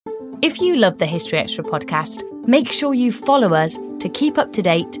If you love the History Extra podcast, make sure you follow us to keep up to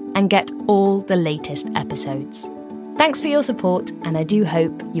date and get all the latest episodes. Thanks for your support, and I do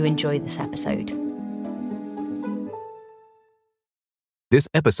hope you enjoy this episode. This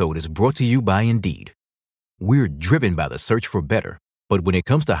episode is brought to you by Indeed. We're driven by the search for better, but when it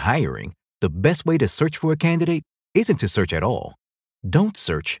comes to hiring, the best way to search for a candidate isn't to search at all. Don't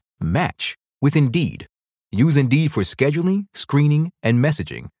search, match with Indeed. Use Indeed for scheduling, screening, and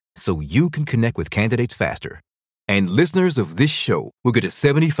messaging so you can connect with candidates faster. And listeners of this show will get a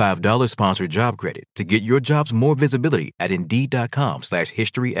 $75 sponsored job credit to get your jobs more visibility at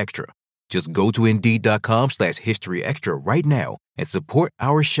Indeed.com/historyextra. Just go to Indeed.com/historyextra right now and support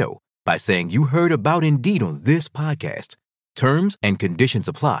our show by saying you heard about Indeed on this podcast. Terms and conditions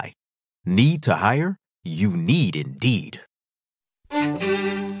apply. Need to hire? You need Indeed.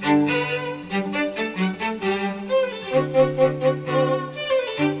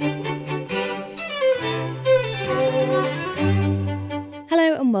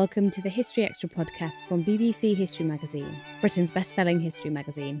 Hello and welcome to the History Extra podcast from BBC History Magazine, Britain's best-selling history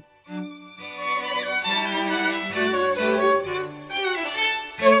magazine.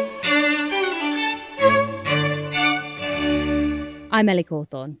 I'm Ellie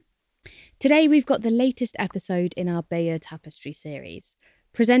Cawthorne. Today we've got the latest episode in our Bayeux Tapestry series,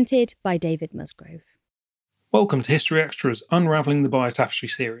 presented by David Musgrove. Welcome to History Extra's Unravelling the Bayeux Tapestry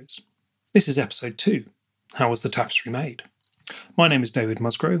series. This is episode 2, How was the Tapestry made? My name is David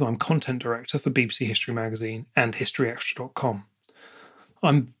Musgrove. I'm Content Director for BBC History Magazine and HistoryExtra.com.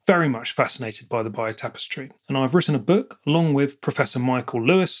 I'm very much fascinated by the Bayeux Tapestry, and I've written a book along with Professor Michael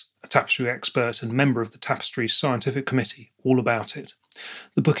Lewis, a tapestry expert and member of the Tapestry's scientific committee, all about it.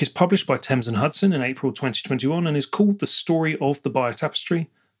 The book is published by Thames and Hudson in April 2021 and is called The Story of the Bayeux Tapestry,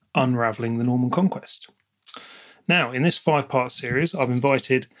 Unravelling the Norman Conquest. Now, in this 5-part series, I've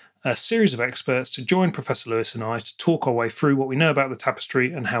invited a series of experts to join Professor Lewis and I to talk our way through what we know about the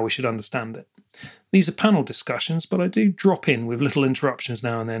tapestry and how we should understand it. These are panel discussions, but I do drop in with little interruptions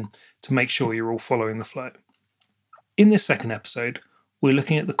now and then to make sure you're all following the flow. In this second episode, we're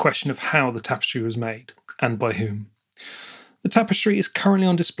looking at the question of how the tapestry was made, and by whom. The tapestry is currently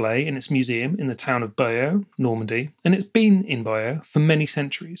on display in its museum in the town of Bayeux, Normandy, and it's been in Bayeux for many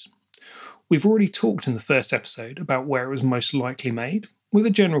centuries. We've already talked in the first episode about where it was most likely made, with a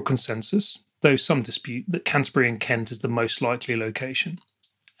general consensus, though some dispute, that Canterbury in Kent is the most likely location.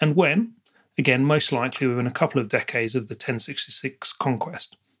 And when? Again, most likely within a couple of decades of the 1066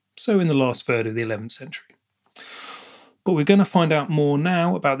 conquest, so in the last third of the 11th century. But we're going to find out more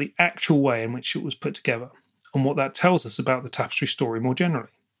now about the actual way in which it was put together, and what that tells us about the tapestry story more generally.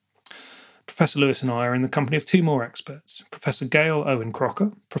 Professor Lewis and I are in the company of 2 more experts, Professor Gail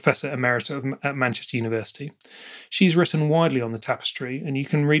Owen-Crocker, Professor Emerita at Manchester University. She's written widely on the tapestry, and you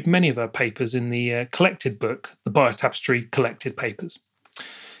can read many of her papers in the collected book, The Bayeux Tapestry Collected Papers.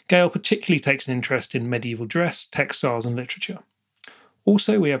 Gail particularly takes an interest in medieval dress, textiles and literature.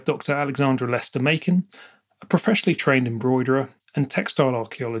 Also, we have Dr. Alexandra Lester-Macon, a professionally trained embroiderer and textile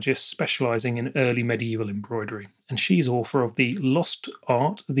archaeologist specialising in early medieval embroidery, and she's author of The Lost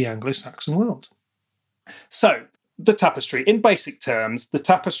Art of the Anglo-Saxon World. So, the tapestry. In basic terms, the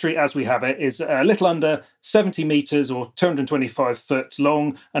tapestry as we have it is a little under 70 metres or 225 foot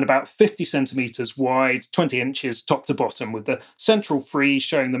long and about 50 centimetres wide, 20 inches top to bottom, with the central frieze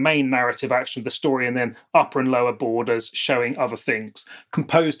showing the main narrative action of the story and then upper and lower borders showing other things.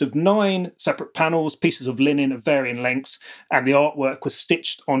 Composed of 9 separate panels, pieces of linen of varying lengths, and the artwork was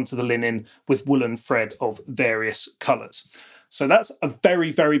stitched onto the linen with woolen thread of various colours. So that's a very,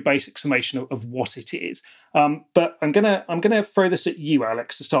 very basic summation of what it is. But I'm gonna throw this at you,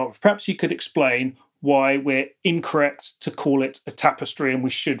 Alex, to start with. Perhaps you could explain why we're incorrect to call it a tapestry and we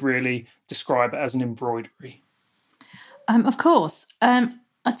should really describe it as an embroidery. Of course. A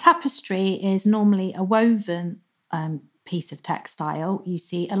tapestry is normally a woven piece of textile. You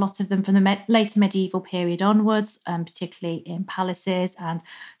see a lot of them from the later medieval period onwards, particularly in palaces and,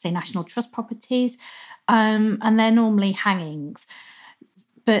 say, National Trust properties. And they're normally hangings.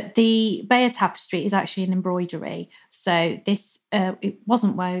 But the Bayeux tapestry is actually an embroidery. So this, it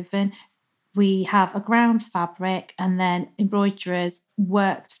wasn't woven. We have a ground fabric, and then embroiderers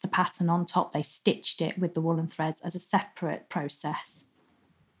worked the pattern on top. They stitched it with the woolen threads as a separate process.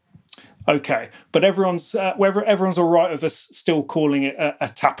 Okay, but everyone's all right with us still calling it a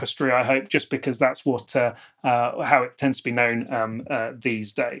tapestry, I hope, just because that's what how it tends to be known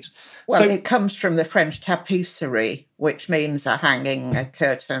these days. Well, it comes from the French tapisserie, which means a hanging, a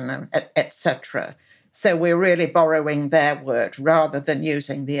curtain, etc. So we're really borrowing their word rather than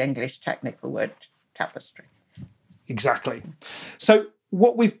using the English technical word tapestry. Exactly. So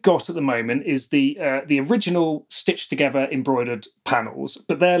what we've got at the moment is the original stitched together embroidered panels,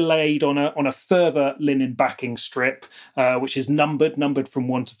 but they're laid on a further linen backing strip, which is numbered from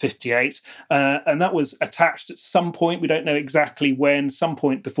 1 to 58, and that was attached at some point. We don't know exactly when, some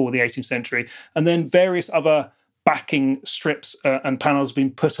point before the 18th century, and then various other backing strips and panels have been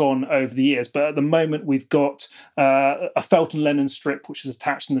put on over the years. But at the moment, we've got a felt and linen strip, which was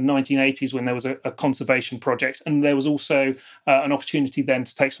attached in the 1980s when there was a conservation project. And there was also an opportunity then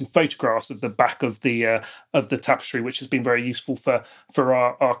to take some photographs of the back of the tapestry, which has been very useful for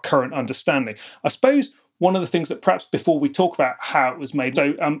our current understanding. I suppose one of the things that perhaps before we talk about how it was made,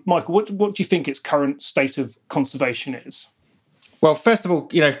 so Michael, what do you think its current state of conservation is? Well, first of all,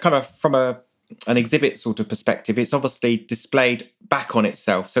 kind of from an exhibit sort of perspective, it's obviously displayed back on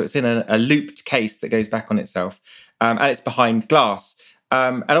itself. So it's in a looped case that goes back on itself, and it's behind glass.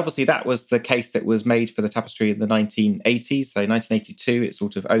 And obviously that was the case that was made for the tapestry in the 1980s. So 1982, it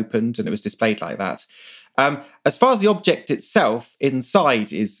sort of opened and it was displayed like that. As far as the object itself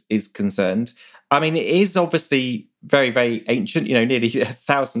inside is concerned, I mean, it is obviously very, very ancient, nearly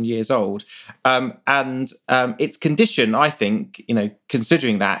 1,000 years old. And its condition, I think,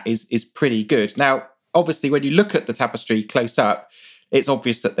 considering that, is pretty good. Now, obviously, when you look at the tapestry close up, it's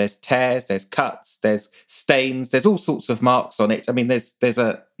obvious that there's tears, there's cuts, there's stains, there's all sorts of marks on it. I mean,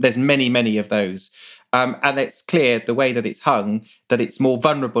 there's many, many of those. And it's clear the way that it's hung, that it's more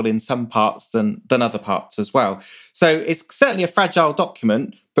vulnerable in some parts than other parts as well. So it's certainly a fragile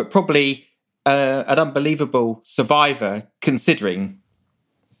document, but probably an unbelievable survivor considering.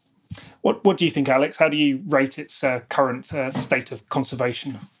 What do you think, Alex? How do you rate its current state of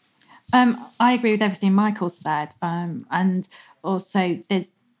conservation? I agree with everything Michael said. And also there's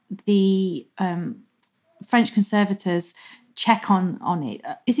the French conservators check on it.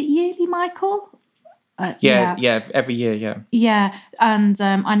 Is it yearly, Michael? Yeah, every year, yeah. Yeah, and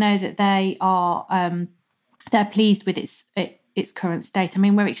I know that they are they're pleased with its current state. I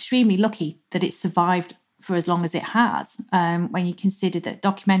mean, we're extremely lucky that it's survived for as long as it has. When you consider that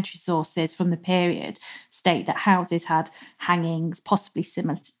documentary sources from the period state that houses had hangings possibly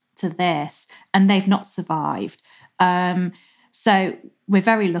similar to this, and they've not survived. So we're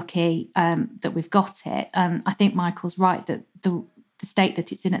very lucky that we've got it. And I think Michael's right that the state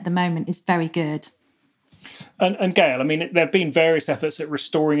that it's in at the moment is very good. And Gail, I mean, there have been various efforts at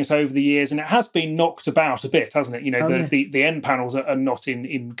restoring it over the years, and it has been knocked about a bit, hasn't it? Yes. The end panels are not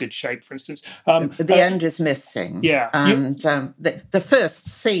in good shape, for instance. The end is missing. Yeah. And the first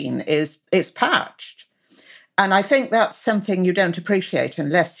scene is patched. And I think that's something you don't appreciate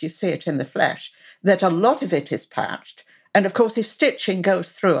unless you see it in the flesh, that a lot of it is patched. And of course, if stitching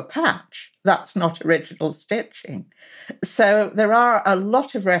goes through a patch, that's not original stitching. So there are a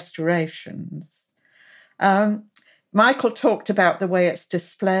lot of restorations. Michael talked about the way it's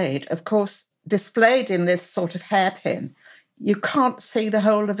displayed. Of course, displayed in this sort of hairpin, you can't see the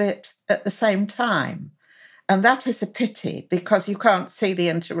whole of it at the same time. And that is a pity because you can't see the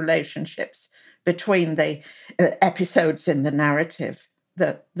interrelationships between the episodes in the narrative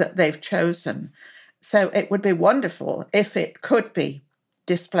that they've chosen. So it would be wonderful if it could be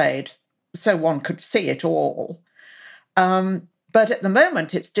displayed so one could see it all. But at the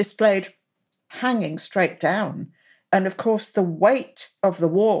moment, it's displayed hanging straight down. And of course, the weight of the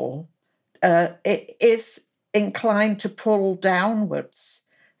wall, it is inclined to pull downwards.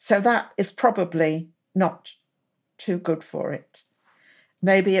 So that is probably not too good for it.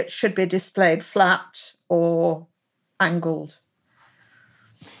 Maybe it should be displayed flat or angled.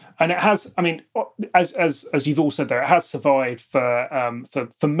 And it has, I mean, as you've all said there, it has survived for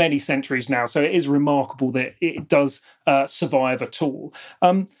many centuries now. So it is remarkable that it does survive at all.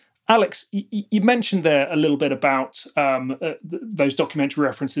 Alex, you mentioned there a little bit about those documentary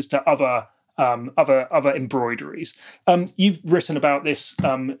references to other embroideries. You've written about this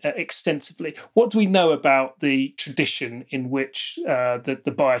extensively. What do we know about the tradition in which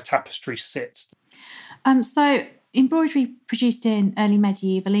the Bayeux tapestry sits? So embroidery produced in early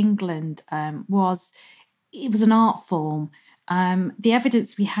medieval England was an art form. The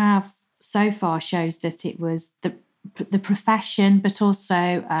evidence we have so far shows that it was the profession, but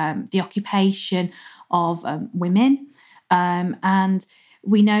also the occupation of women. And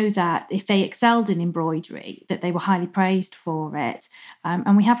we know that if they excelled in embroidery, that they were highly praised for it.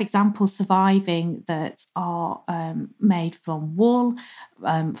 And we have examples surviving that are made from wool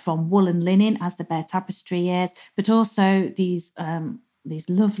and linen, as the Bayeux tapestry is, but also these these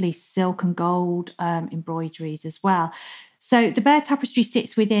lovely silk and gold embroideries as well. So the Bayeux Tapestry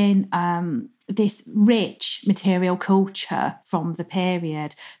sits within this rich material culture from the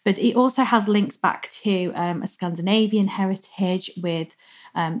period, but it also has links back to a Scandinavian heritage with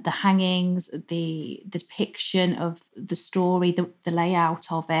the hangings, the depiction of the story, the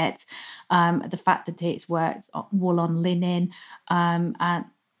layout of it, the fact that it's worked wool on linen, and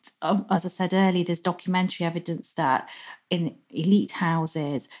as I said earlier, there's documentary evidence that in elite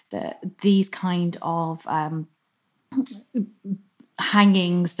houses that these kind of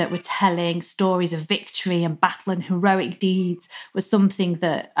hangings that were telling stories of victory and battle and heroic deeds was something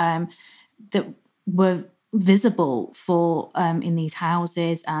that that were visible for in these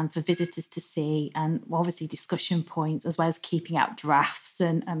houses and for visitors to see, and obviously discussion points, as well as keeping out drafts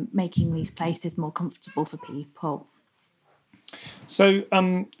and making these places more comfortable for people. So,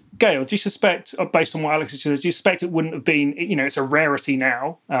 Gail, do you suspect, based on what Alex has said, do you suspect it wouldn't have been, it's a rarity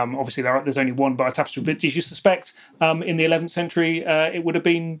now? Obviously, there's only one Bayeux Tapestry, but do you suspect in the 11th century it would have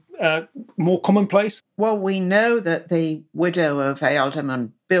been more commonplace? Well, we know that the widow of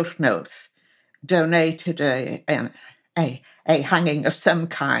Ealdorman Biltnoth donated a hanging of some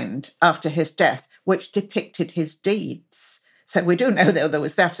kind after his death, which depicted his deeds. So we do know there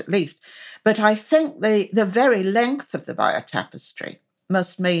was that at least. But I think the very length of the Bayeux Tapestry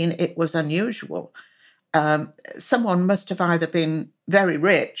must mean it was unusual. Someone must have either been very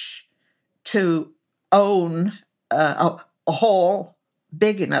rich to own a hall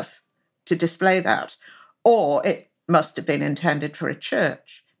big enough to display that, or it must have been intended for a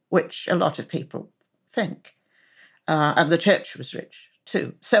church, which a lot of people think. And the church was rich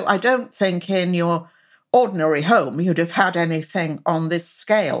too. So I don't think in your ordinary home you'd have had anything on this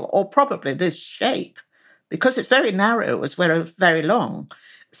scale, or probably this shape, because it's very narrow as well as very long.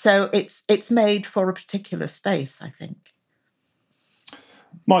 So it's made for a particular space, I think.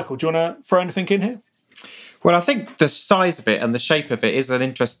 Michael, do you want to throw anything in here? Well, I think the size of it and the shape of it is an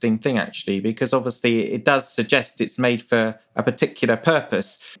interesting thing, actually, because obviously it does suggest it's made for a particular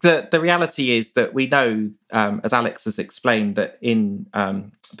purpose. The reality is that we know, as Alex has explained, that in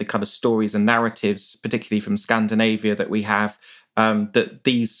the kind of stories and narratives, particularly from Scandinavia, that we have, that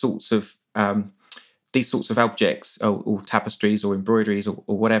these sorts of objects or tapestries or embroideries or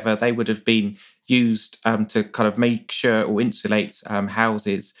whatever, they would have been used to kind of make sure or insulate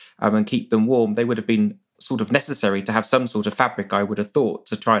houses and keep them warm. They would have been sort of necessary to have some sort of fabric, I would have thought,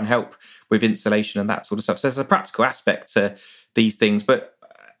 to try and help with insulation and that sort of stuff. So there's a practical aspect to these things. But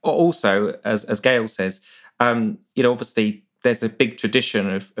also, as Gail says, obviously there's a big tradition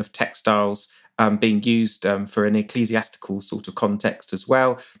of textiles being used for an ecclesiastical sort of context as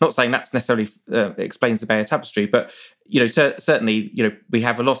well. Not saying that's necessarily explains the Bayeux Tapestry, but certainly we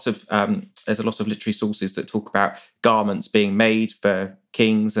have a lot of there's a lot of literary sources that talk about garments being made for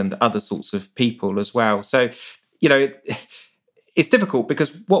kings and other sorts of people as well. So it's difficult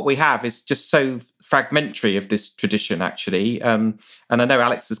because what we have is just so fragmentary of this tradition, actually. And I know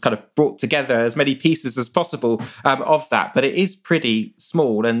Alex has kind of brought together as many pieces as possible of that, but it is pretty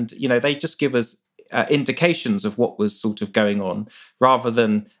small. And, they just give us indications of what was sort of going on rather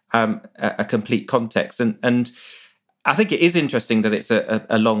than a complete context. And I think it is interesting that it's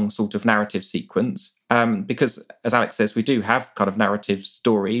a long sort of narrative sequence because, as Alex says, we do have kind of narrative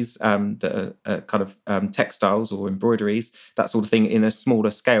stories that are kind of textiles or embroideries, that sort of thing, in a smaller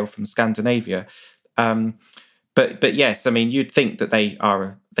scale from Scandinavia. But yes, I mean, you'd think that they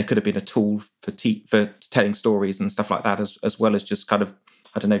could have been a tool for telling stories and stuff like that, as well as just kind of,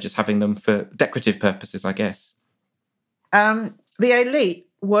 I don't know, just having them for decorative purposes, I guess. The elite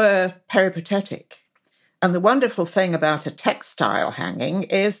were peripatetic. And the wonderful thing about a textile hanging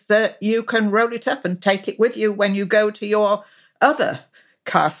is that you can roll it up and take it with you when you go to your other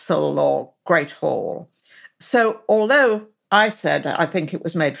castle or great hall. So although I said I think it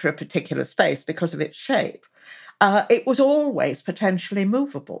was made for a particular space because of its shape, it was always potentially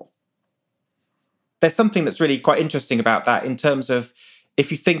movable. There's something that's really quite interesting about that in terms of,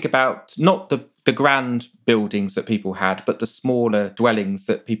 if you think about not the grand buildings that people had, but the smaller dwellings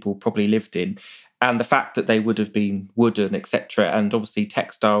that people probably lived in, and the fact that they would have been wooden, etc., and obviously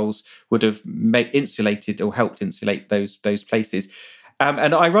textiles would have insulated or helped insulate those places.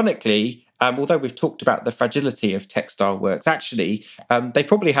 And ironically, although we've talked about the fragility of textile works, actually, they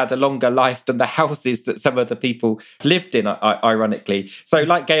probably had a longer life than the houses that some of the people lived in, ironically. So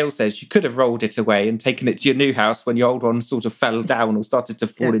like Gail says, you could have rolled it away and taken it to your new house when your old one sort of fell down or started to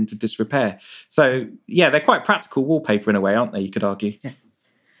fall into disrepair. So, yeah, they're quite practical wallpaper in a way, aren't they, you could argue? Yeah.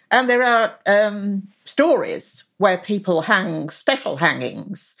 And there are stories where people hang special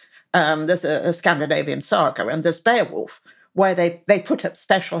hangings. There's a Scandinavian saga, and there's Beowulf, where they put up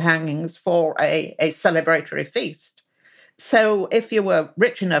special hangings for a celebratory feast. So if you were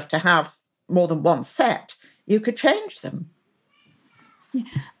rich enough to have more than one set, you could change them. Yeah.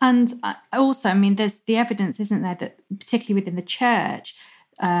 And also, I mean, there's the evidence, isn't there, that particularly within the church,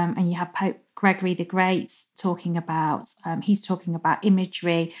 and you have Pope Gregory the Great talking about, he's talking about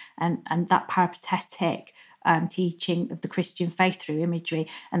imagery and that peripatetic teaching of the Christian faith through imagery.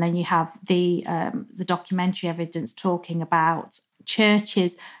 And then you have the documentary evidence talking about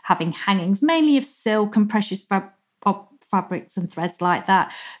churches having hangings, mainly of silk and precious fabrics and threads like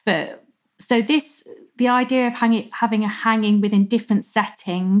that. But so the idea of having a hanging within different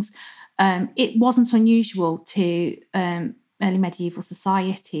settings, it wasn't unusual to early medieval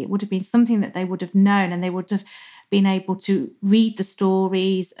society. It would have been something that they would have known, and they would have been able to read the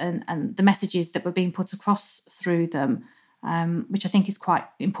stories and the messages that were being put across through them, which I think is quite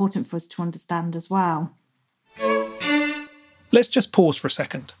important for us to understand as well. Let's just pause for a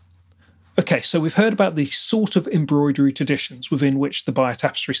second. Okay, so we've heard about the sort of embroidery traditions within which the Bayeux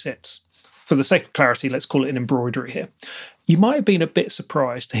Tapestry sits. For the sake of clarity, let's call it an embroidery here. You might have been a bit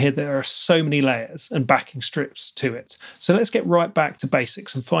surprised to hear there are so many layers and backing strips to it. So let's get right back to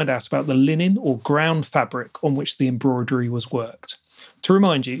basics and find out about the linen or ground fabric on which the embroidery was worked. To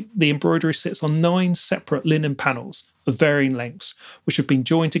remind you, the embroidery sits on 9 separate linen panels of varying lengths, which have been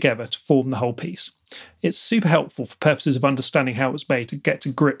joined together to form the whole piece. It's super helpful for purposes of understanding how it was made to get to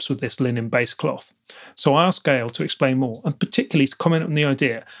grips with this linen-based cloth. So I asked Gail to explain more, and particularly to comment on the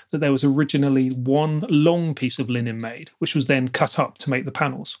idea that there was originally one long piece of linen made, which was then cut up to make the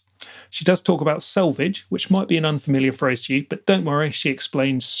panels. She does talk about selvage, which might be an unfamiliar phrase to you, but don't worry, she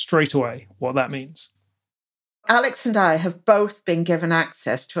explains straight away what that means. Alex and I have both been given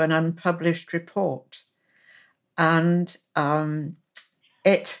access to an unpublished report, and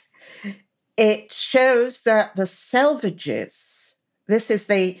it shows that the selvages, this is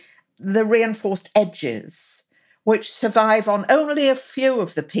the reinforced edges, which survive on only a few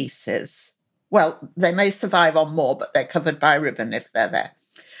of the pieces. Well, they may survive on more, but they're covered by ribbon if they're there.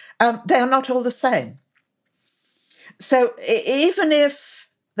 They are not all the same. So even if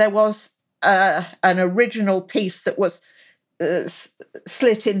there was an original piece that was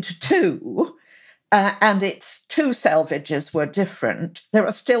slit into two, and its 2 selvages were different, there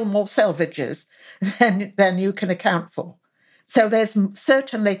are still more selvages than you can account for. So there's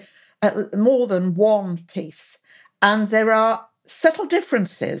certainly more than one piece. And there are subtle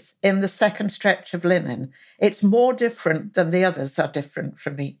differences in the second stretch of linen. It's more different than the others are different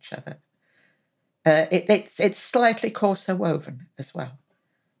from each other. It's slightly coarser woven as well.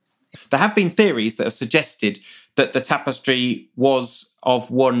 There have been theories that have suggested that the tapestry was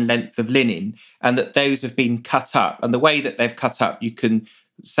of one length of linen and that those have been cut up. And the way that they've cut up, you can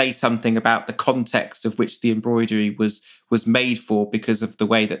say something about the context of which the embroidery was made for because of the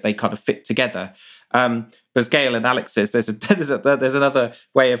way that they kind of fit together. But as Gail and Alex says, there's another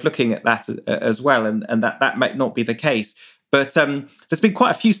way of looking at that as well, and that might not be the case. But there's been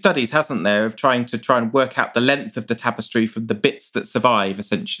quite a few studies, hasn't there, of trying and work out the length of the tapestry from the bits that survive,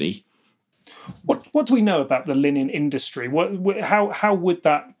 essentially. What do we know about the linen industry? How would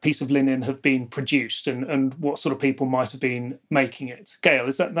that piece of linen have been produced, and what sort of people might have been making it? Gail,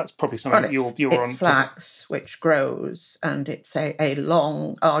 that's probably something you're on. It's flax, which grows, and it's a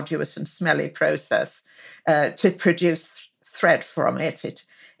long, arduous and smelly process to produce thread from it.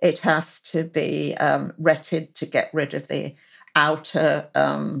 It has to be retted to get rid of the outer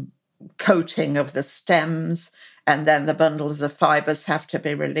coating of the stems, and then the bundles of fibres have to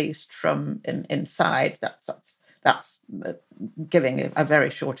be released from inside. That's giving a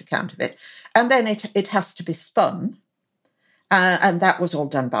very short account of it. And then it has to be spun, and that was all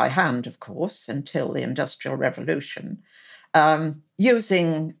done by hand, of course, until the Industrial Revolution,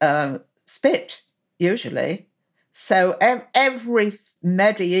 using spit, usually. So every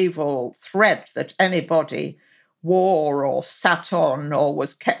medieval thread that anybody wore or sat on or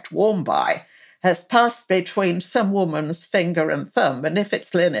was kept warm by has passed between some woman's finger and thumb. And if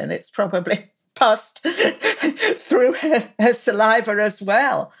it's linen, it's probably passed through her saliva as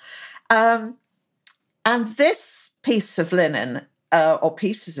well. And this piece of linen, or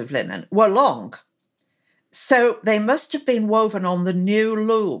pieces of linen, were long. So they must have been woven on the new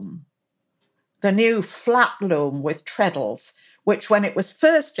loom, the new flat loom with treadles, which when it was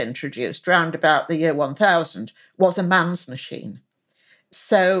first introduced round about the year 1000 was a man's machine.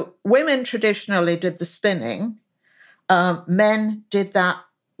 So women traditionally did the spinning, men did that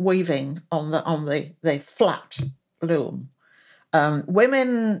weaving on the flat loom.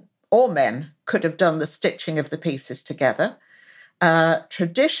 Women or men could have done the stitching of the pieces together.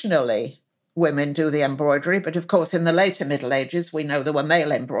 Traditionally, women do the embroidery, but of course in the later Middle Ages we know there were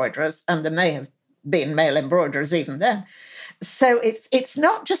male embroiderers, and there may have been male embroiderers even then. So it's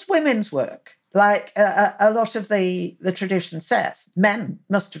not just women's work, like a lot of the tradition says. Men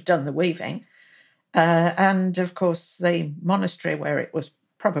must have done the weaving. And of course, the monastery where it was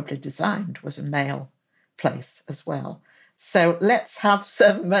probably designed was a male place as well. So let's have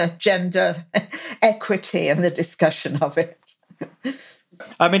some gender equity in the discussion of it.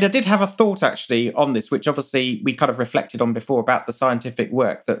 I mean, I did have a thought actually on this, which obviously we kind of reflected on before about the scientific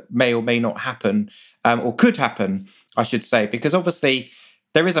work that may or may not happen, or could happen, I should say, because obviously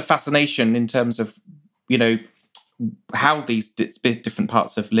there is a fascination in terms of, you know, how these different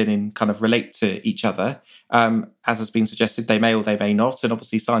parts of linen kind of relate to each other. As has been suggested, they may or they may not, and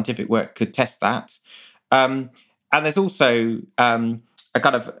obviously scientific work could test that. And there's also a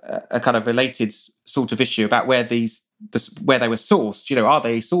kind of related sort of issue about where where they were sourced. You know, are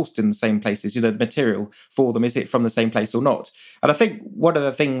they sourced in the same places? You know, the material for them, is it from the same place or not? And I think one of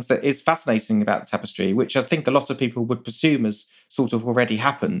the things that is fascinating about the tapestry, which I think a lot of people would presume has sort of already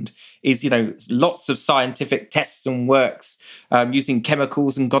happened, is, you know, lots of scientific tests and works using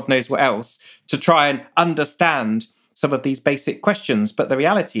chemicals and God knows what else to try and understand some of these basic questions. But the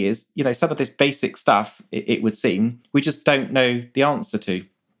reality is, you know, some of this basic stuff, it would seem, we just don't know the answer to.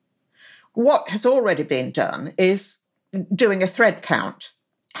 What has already been done is doing a thread count.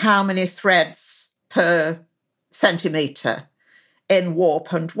 How many threads per centimetre in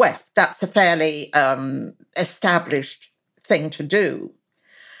warp and weft? That's a fairly established thing to do.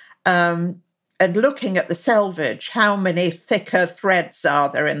 And looking at the selvage, how many thicker threads are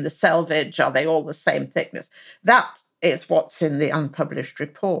there in the selvage? Are they all the same thickness? That is what's in the unpublished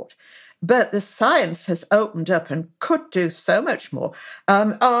report. But the science has opened up and could do so much more.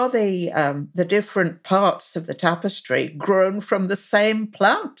 Are the different parts of the tapestry grown from the same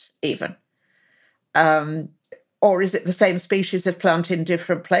plant even? Or is it the same species of plant in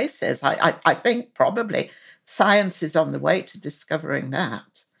different places? I think probably science is on the way to discovering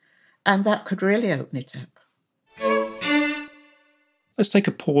that. And that could really open it up. Let's take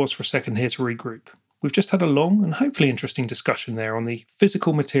a pause for a second here to regroup. We've just had a long and hopefully interesting discussion there on the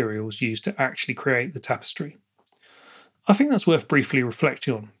physical materials used to actually create the tapestry. I think that's worth briefly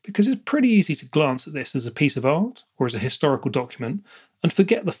reflecting on, because it's pretty easy to glance at this as a piece of art or as a historical document and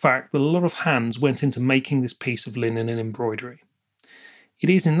forget the fact that a lot of hands went into making this piece of linen and embroidery. It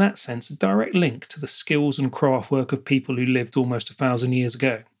is in that sense a direct link to the skills and craft work of people who lived almost 1,000 years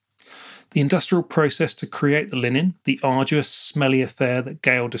ago. The industrial process to create the linen, the arduous, smelly affair that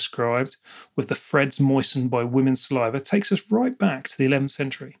Gale described, with the threads moistened by women's saliva, takes us right back to the 11th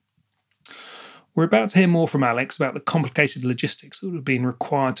century. We're about to hear more from Alex about the complicated logistics that would have been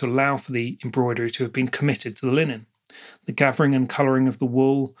required to allow for the embroidery to have been committed to the linen. The gathering and colouring of the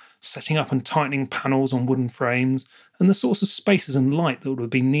wool, setting up and tightening panels on wooden frames, and the sorts of spaces and light that would have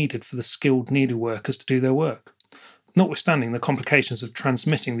been needed for the skilled needleworkers to do their work, notwithstanding the complications of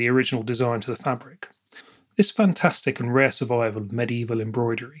transmitting the original design to the fabric. This fantastic and rare survival of medieval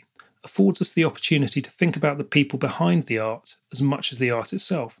embroidery affords us the opportunity to think about the people behind the art as much as the art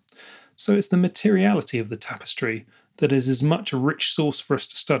itself. So it's the materiality of the tapestry that is as much a rich source for us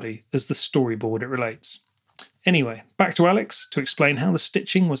to study as the storyboard it relates. Anyway, back to Alex to explain how the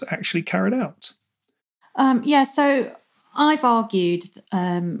stitching was actually carried out. So I've argued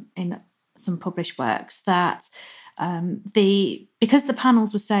in some published works that because the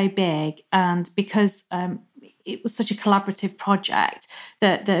panels were so big and because it was such a collaborative project,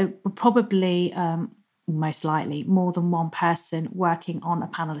 that there were probably most likely more than one person working on a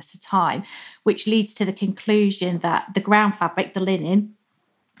panel at a time, which leads to the conclusion that the ground fabric, the linen,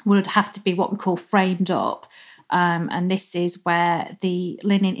 would have to be what we call framed up. And this is where the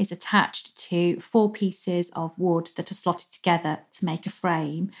linen is attached to 4 pieces of wood that are slotted together to make a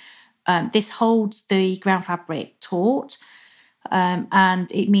frame. This holds the ground fabric taut,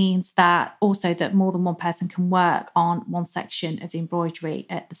 and it means that also that more than one person can work on one section of the embroidery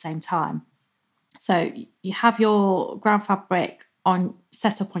at the same time. So you have your ground fabric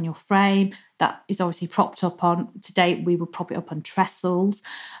set up on your frame that is obviously propped up on, today we would prop it up on trestles,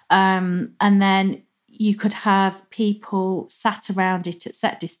 and then you could have people sat around it at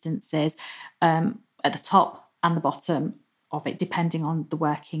set distances at the top and the bottom of it, depending on the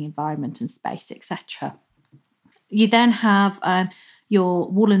working environment and space, etc. You then have your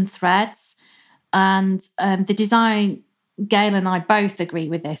woolen threads, and the design, Gail and I both agree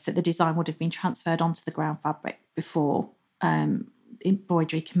with this, that the design would have been transferred onto the ground fabric before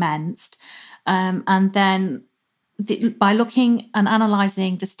embroidery commenced. And then by looking and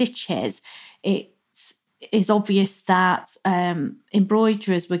analysing the stitches, it's it's obvious that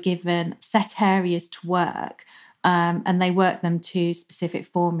embroiderers were given set areas to work, and they work them to specific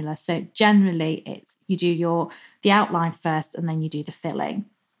formula. So generally, you do the outline first, and then you do the filling.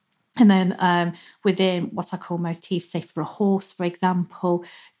 And then within what I call motifs, say for a horse, for example,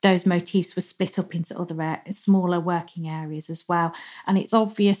 those motifs were split up into other smaller working areas as well. And it's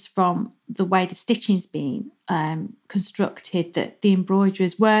obvious from the way the stitching's been constructed that the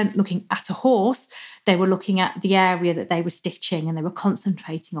embroiderers weren't looking at a horse, they were looking at the area that they were stitching, and they were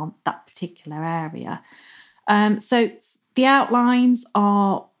concentrating on that particular area. So the outlines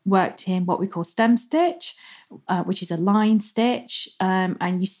are worked in what we call stem stitch, which is a line stitch,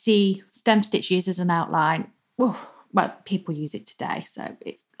 and you see stem stitch used as an outline. Well, people use it today, so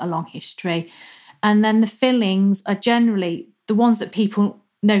it's a long history. And then the fillings are generally the ones that people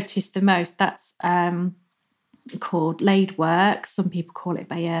notice the most. That's called laid work. Some people call it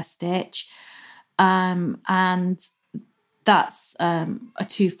Bayeux stitch, and that's a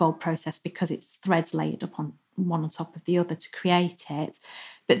twofold process because it's threads laid upon one on top of the other to create it.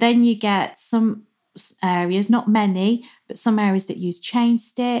 But then you get some areas, not many, but some areas that use chain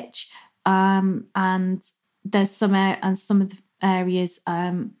stitch, and there's some of the areas,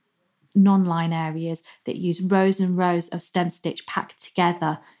 non-line areas, that use rows and rows of stem stitch packed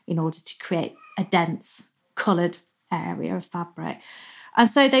together in order to create a dense coloured area of fabric. And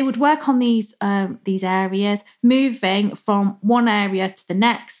so they would work on these areas, moving from one area to the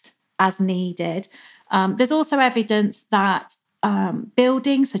next as needed. There's also evidence that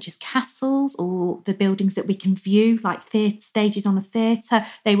buildings such as castles, or the buildings that we can view, like stages on a theatre,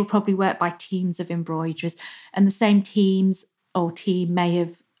 they will probably work by teams of embroiderers, and the same teams or team may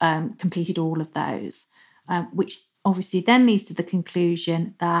have completed all of those, which obviously then leads to the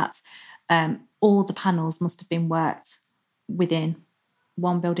conclusion that all the panels must have been worked within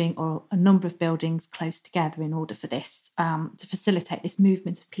one building or a number of buildings close together in order for this to facilitate this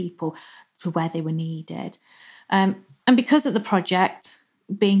movement of people to where they were needed. And because of the project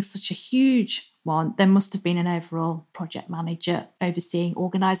being such a huge one, there must have been an overall project manager overseeing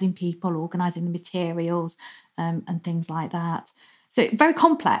organising people, organising the materials, and things like that. So very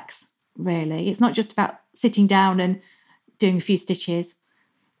complex, really. It's not just about sitting down and doing a few stitches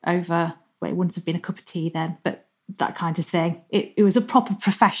over, well, it wouldn't have been a cup of tea then, but that kind of thing. It was a proper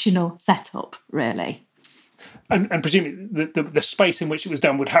professional setup, really. And presumably the space in which it was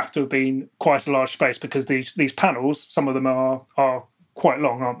done would have to have been quite a large space, because these panels, some of them are quite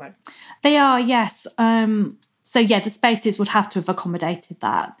long, aren't they? They are, yes. So yeah, the spaces would have to have accommodated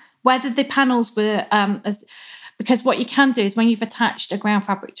that. Whether the panels were because what you can do is when you've attached a ground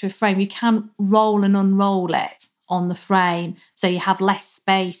fabric to a frame, you can roll and unroll it on the frame, so you have less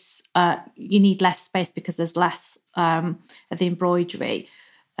space. You need less space because there's less of the embroidery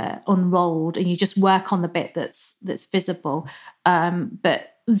unrolled, and you just work on the bit that's visible.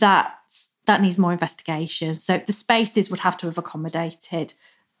 But that needs more investigation. So the spaces would have to have accommodated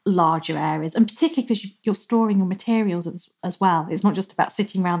larger areas, and particularly because you're storing your materials as well. It's not just about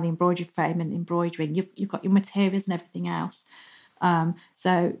sitting around the embroidery frame and embroidering. You've got your materials and everything else.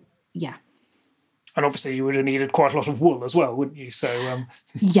 So yeah. And obviously you would have needed quite a lot of wool as well, wouldn't you? So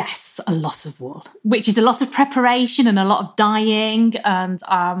yes, a lot of wool, which is a lot of preparation and a lot of dyeing. And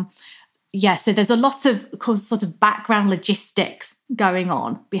so there's a lot of course, sort of background logistics going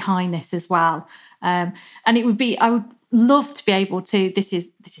on behind this as well. And I would love to be able to, this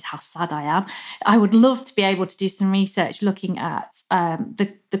is how sad I am, I would love to be able to do some research looking at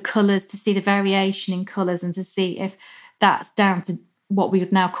the colours, to see the variation in colours, and to see if that's down to what we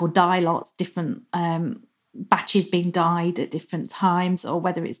would now call dye lots, different batches being dyed at different times, or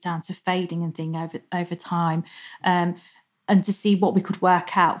whether it's down to fading and thing over time, and to see what we could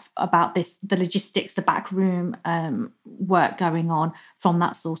work out about this, the logistics, the backroom work going on from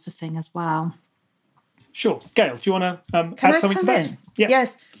that sort of thing as well. Sure. Gail, do you want to add something to that? Yeah.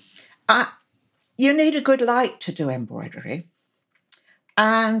 Yes. You need a good light to do embroidery,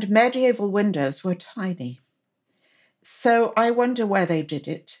 and medieval windows were tiny. So I wonder where they did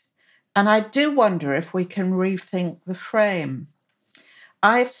it. And I do wonder if we can rethink the frame.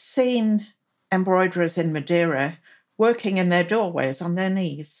 I've seen embroiderers in Madeira working in their doorways on their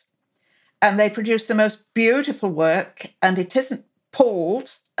knees. And they produce the most beautiful work, and it isn't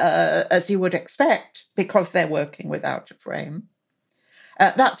pulled as you would expect because they're working without a frame.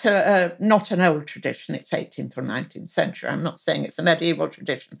 That's not an old tradition. It's 18th or 19th century. I'm not saying it's a medieval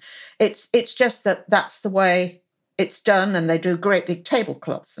tradition. It's just that that's the way it's done, and they do great big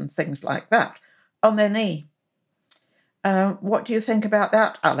tablecloths and things like that on their knee. What do you think about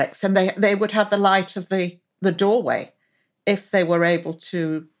that, Alex? And they would have the light of the doorway if they were able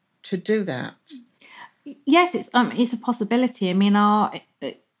to do that. Yes, it's a possibility. I mean,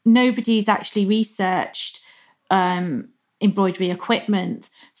 nobody's actually researched embroidery equipment,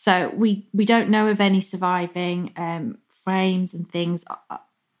 so we don't know of any surviving frames and things.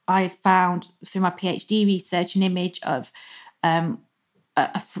 I found through my PhD research an image of a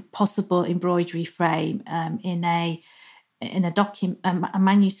possible embroidery frame in a document, a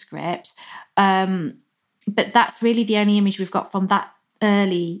manuscript, but that's really the only image we've got from that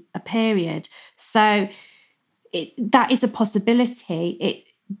early a period. So that is a possibility.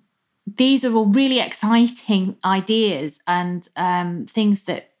 These are all really exciting ideas and things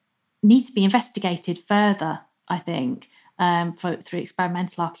that need to be investigated further, I think, through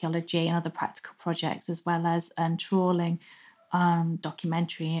experimental archaeology and other practical projects, as well as trawling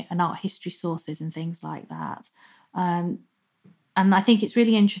documentary and art history sources and things like that. And I think it's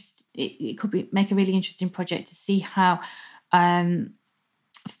really interesting. It could make a really interesting project to see how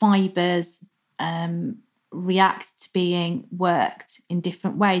fibres react to being worked in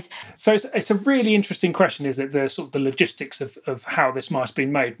different ways. So it's a really interesting question, is it, the sort of the logistics of how this might have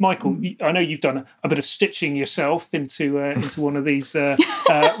been made. Michael, I know you've done a bit of stitching yourself into one of these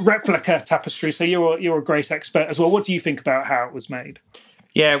replica tapestries, so you're a great expert as well. What do you think about how it was made?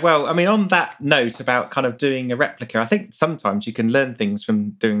 Yeah, well, I mean, on that note about kind of doing a replica, I think sometimes you can learn things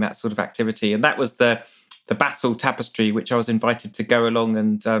from doing that sort of activity, and that was the Battle tapestry, which I was invited to go along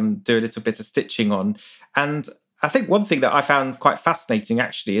and do a little bit of stitching on. And I think one thing that I found quite fascinating,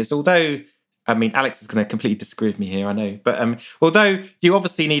 actually, is although, I mean, Alex is going to completely disagree with me here, I know, but although you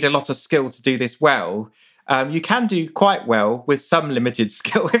obviously need a lot of skill to do this well, you can do quite well with some limited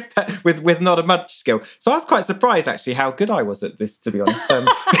skill, with not a much skill. So I was quite surprised, actually, how good I was at this, to be honest.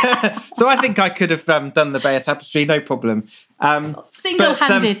 So I think I could have done the Bayeux tapestry, no problem.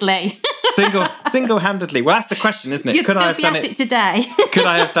 Single-handedly. Single-handedly. Well, that's the question, isn't it? Could I have done it today? Could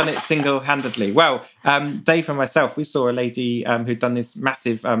I have done it single-handedly? Well, Dave and myself, we saw a lady who'd done this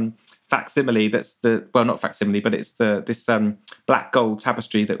massive facsimile. That's not facsimile, but it's this black gold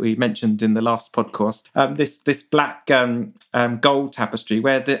tapestry that we mentioned in the last podcast. This black gold tapestry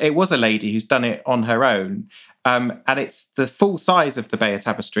where it was a lady who's done it on her own, and it's the full size of the Bayeux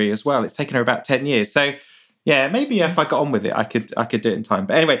tapestry as well. It's taken her about 10 years. So yeah, maybe if I got on with it, I could do it in time.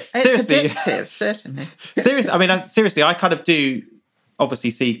 But anyway, it's seriously, addictive, certainly. Seriously, I kind of do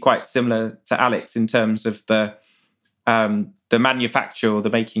obviously see quite similar to Alex in terms of the manufacture or the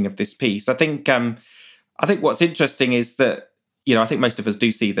making of this piece. I think what's interesting is that, I think most of us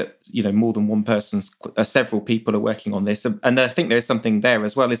do see that, more than one person, several people are working on this. And I think there's something there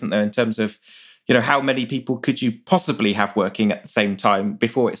as well, isn't there, in terms of, how many people could you possibly have working at the same time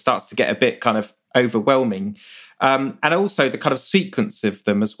before it starts to get a bit kind of overwhelming. And also the kind of sequence of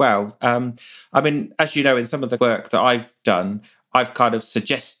them as well. I mean, as you know, in some of the work that I've done, I've kind of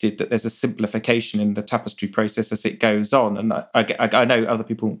suggested that there's a simplification in the tapestry process as it goes on. And I know other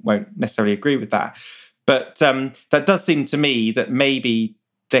people won't necessarily agree with that. But that does seem to me that maybe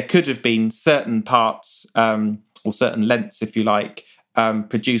there could have been certain parts or certain lengths, if you like,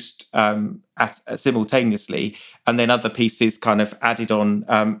 produced simultaneously, and then other pieces kind of added on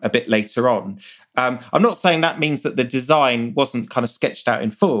a bit later on. I'm not saying that means that the design wasn't kind of sketched out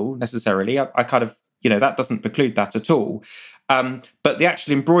in full necessarily. I kind of, that doesn't preclude that at all. But the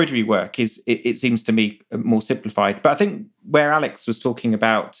actual embroidery work it seems to me more simplified. But I think where Alex was talking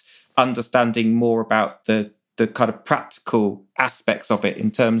about understanding more about the kind of practical aspects of it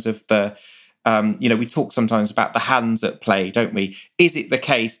in terms of the, we talk sometimes about the hands at play, don't we? Is it the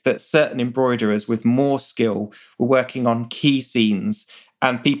case that certain embroiderers with more skill were working on key scenes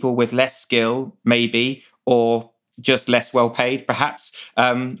and people with less skill, maybe, or just less well paid, perhaps,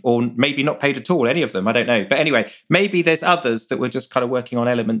 or maybe not paid at all, any of them, I don't know. But anyway, maybe there's others that were just kind of working on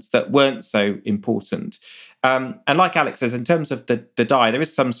elements that weren't so important. And like Alex says, in terms of the dye, there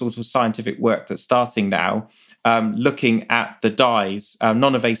is some sort of scientific work that's starting now, looking at the dyes,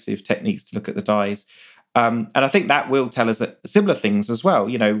 non-invasive techniques to look at the dyes. And I think that will tell us similar things as well.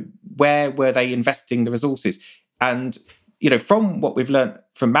 Where were they investing the resources? And from what we've learned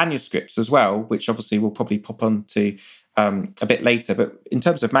from manuscripts as well, which obviously we'll probably pop on to a bit later, but in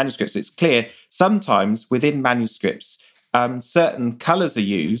terms of manuscripts, it's clear sometimes within manuscripts, certain colours are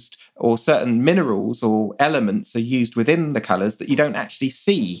used or certain minerals or elements are used within the colours that you don't actually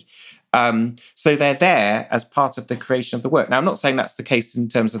see. So they're there as part of the creation of the work. Now, I'm not saying that's the case in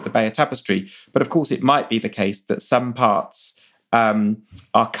terms of the Bayeux tapestry, but of course it might be the case that some parts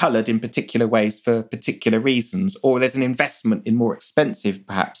are coloured in particular ways for particular reasons, or there's an investment in more expensive,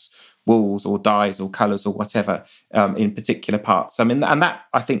 perhaps, wools or dyes or colours or whatever in particular parts. I mean, and that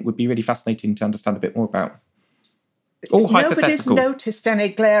I think would be really fascinating to understand a bit more about. All nobody's hypothetical. noticed any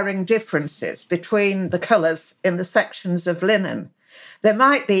glaring differences between the colours in the sections of linen. There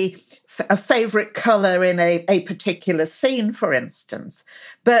might be a favourite colour in a particular scene, for instance,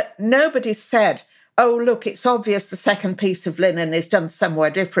 but nobody said, oh, look, it's obvious the second piece of linen is done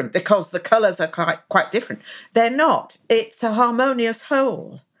somewhere different because the colours are quite different. They're not. It's a harmonious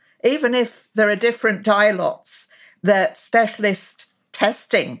whole. Even if there are different dye lots that specialist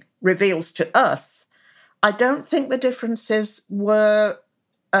testing reveals to us, I don't think the differences were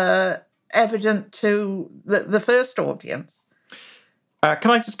evident to the first audience.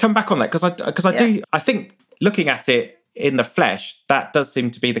 Can I just come back on that? Because I think looking at it in the flesh, that does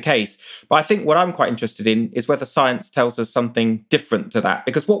seem to be the case. But I think what I'm quite interested in is whether science tells us something different to that.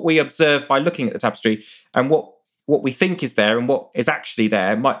 Because what we observe by looking at the tapestry and what we think is there and what is actually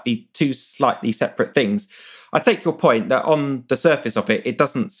there might be two slightly separate things. I take your point that on the surface of it, it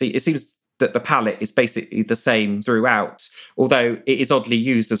seems that the palette is basically the same throughout, although it is oddly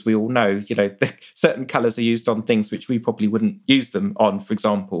used, as we all know. Certain colours are used on things which we probably wouldn't use them on, for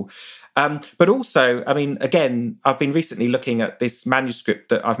example. But also, I mean, again, I've been recently looking at this manuscript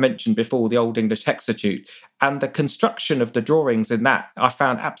that I've mentioned before, the Old English Hexateuch, and the construction of the drawings in that I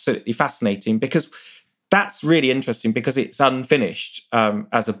found absolutely fascinating, because that's really interesting because it's unfinished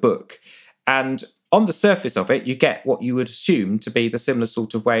as a book. And on the surface of it, you get what you would assume to be the similar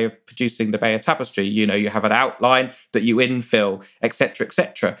sort of way of producing the Bayeux Tapestry. You have an outline that you infill, etc.,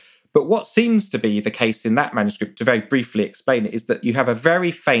 etc. But what seems to be the case in that manuscript, to very briefly explain it, is that you have a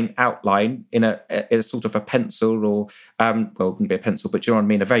very faint outline in a sort of a pencil or, it wouldn't be a pencil, but you know what I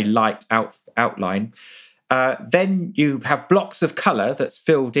mean, a very light outline. Then you have blocks of colour that's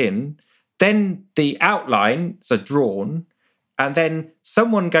filled in. Then the outlines are drawn. And then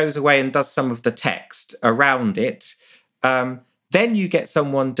someone goes away and does some of the text around it. Then you get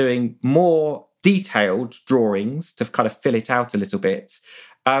someone doing more detailed drawings to kind of fill it out a little bit.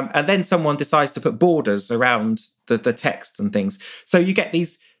 And then someone decides to put borders around the text and things. So you get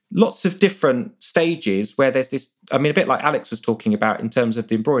these lots of different stages where there's this, I mean, a bit like Alex was talking about in terms of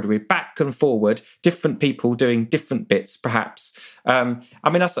the embroidery, back and forward, different people doing different bits, perhaps. So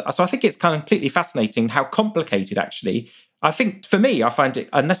I think it's kind of completely fascinating how complicated, actually. I think, for me, I find it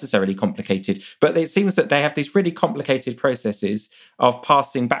unnecessarily complicated, but it seems that they have these really complicated processes of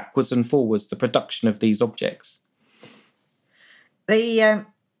passing backwards and forwards the production of these objects. The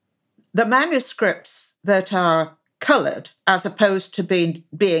manuscripts that are coloured, as opposed to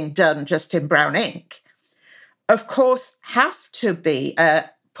being done just in brown ink, of course, have to be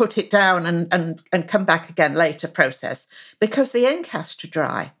put it down and come back again later process, because the ink has to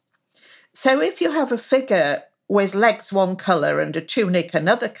dry. So if you have a figure with legs one colour and a tunic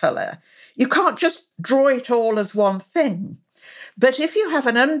another colour, you can't just draw it all as one thing. But if you have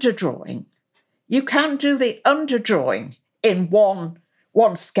an underdrawing, you can do the underdrawing in one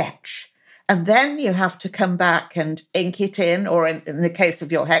sketch. And then you have to come back and ink it in, or in the case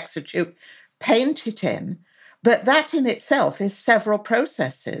of your hexateuch, paint it in. But that in itself is several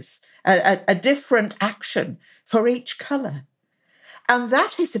processes, a different action for each colour. And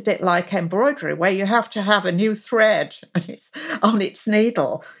that is a bit like embroidery, where you have to have a new thread on its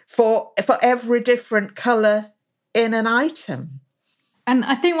needle for every different colour in an item. And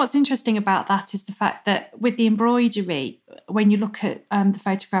I think what's interesting about that is the fact that with the embroidery, when you look at the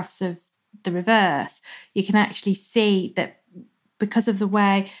photographs of the reverse, you can actually see that because of the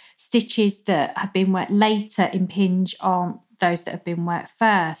way stitches that have been worked later impinge on those that have been worked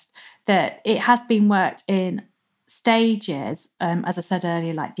first, that it has been worked in stages, as I said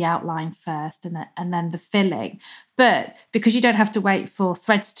earlier, like the outline first and then the filling. But because you don't have to wait for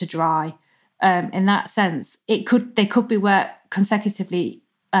threads to dry, in that sense, they could be worked consecutively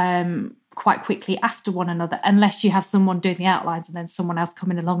quite quickly after one another, unless you have someone doing the outlines and then someone else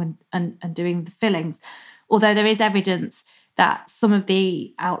coming along and doing the fillings. Although there is evidence that some of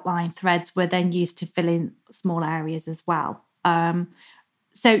the outline threads were then used to fill in small areas as well.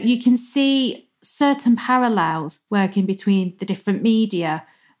 So you can see certain parallels working between the different media,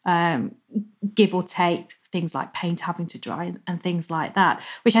 give or take, things like paint having to dry and things like that,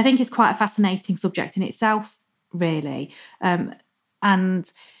 which I think is quite a fascinating subject in itself, really,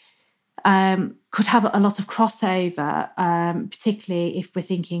 and could have a lot of crossover, particularly if we're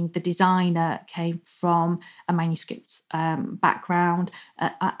thinking the designer came from a manuscript background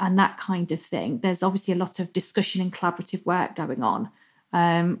and that kind of thing. There's obviously a lot of discussion and collaborative work going on,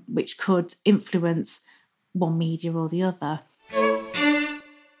 which could influence one media or the other.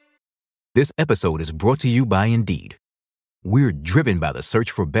 This episode is brought to you by Indeed. We're driven by the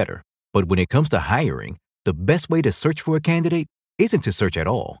search for better, but when it comes to hiring, the best way to search for a candidate isn't to search at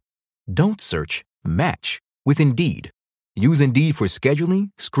all. Don't search, match with Indeed. Use Indeed for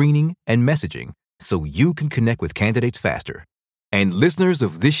scheduling, screening, and messaging so you can connect with candidates faster. And listeners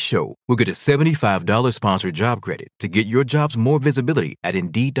of this show will get a $75 sponsored job credit to get your jobs more visibility at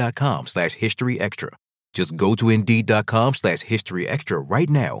Indeed.com/History Extra. Just go to Indeed.com/History Extra right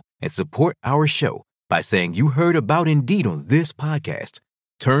now and support our show by saying you heard about Indeed on this podcast.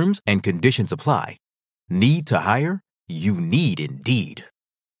 Terms and conditions apply. Need to hire? You need Indeed.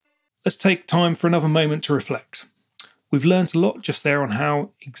 Let's take time for another moment to reflect. We've learnt a lot just there on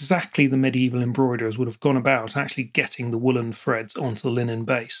how exactly the medieval embroiderers would have gone about actually getting the woolen threads onto the linen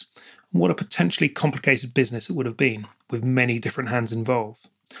base, and what a potentially complicated business it would have been, with many different hands involved.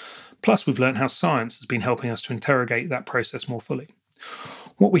 Plus, we've learnt how science has been helping us to interrogate that process more fully.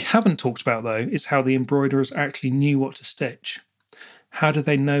 What we haven't talked about, though, is how the embroiderers actually knew what to stitch. How did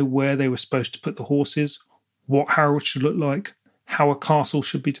they know where they were supposed to put the horses, what Harold should look like, how a castle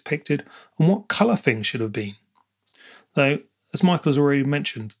should be depicted, and what colour things should have been? Though, as Michael has already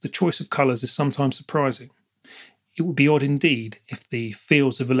mentioned, the choice of colours is sometimes surprising. It would be odd indeed if the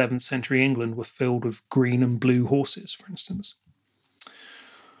fields of 11th century England were filled with green and blue horses, for instance.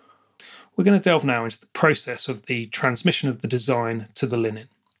 We're going to delve now into the process of the transmission of the design to the linen.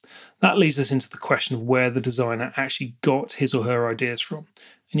 That leads us into the question of where the designer actually got his or her ideas from.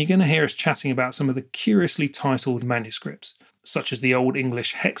 And you're going to hear us chatting about some of the curiously titled manuscripts, such as the Old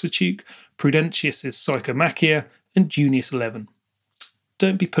English Hexateuch, Prudentius's Psychomachia, and Junius 11.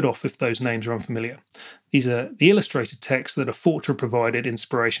 Don't be put off if those names are unfamiliar. These are the illustrated texts that are thought to have provided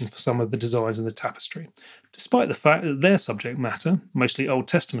inspiration for some of the designs in the tapestry, despite the fact that their subject matter, mostly Old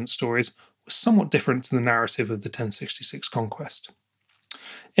Testament stories, was somewhat different to the narrative of the 1066 conquest.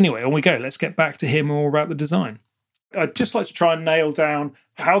 Anyway, on we go. Let's get back to hear more about the design. I'd just like to try and nail down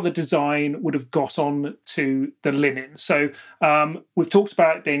how the design would have got on to the linen. So we've talked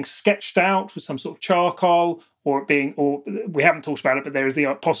about it being sketched out with some sort of charcoal, or we haven't talked about it, but there is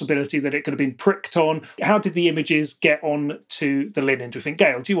the possibility that it could have been pricked on. How did the images get on to the linen, do you think?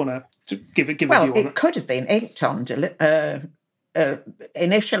 Gail, do you want to give a view on it? Well, it could have been inked on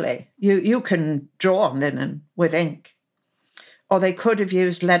initially. You can draw on linen with ink. Or they could have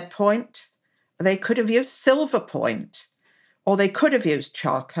used lead point. They could have used silver point, or they could have used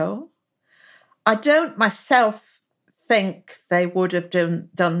charcoal. I don't myself think they would have done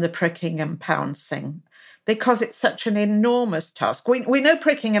the pricking and pouncing, because it's such an enormous task. We know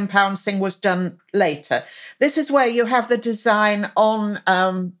pricking and pouncing was done later. This is where you have the design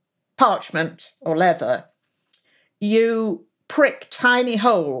on parchment or leather. You prick tiny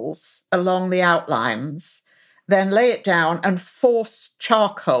holes along the outlines, then lay it down and force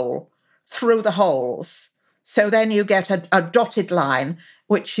charcoal through the holes. So then you get a dotted line,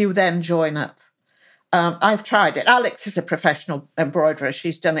 which you then join up. I've tried it. Alex is a professional embroiderer.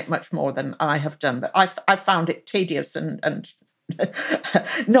 She's done it much more than I have done, but I found it tedious and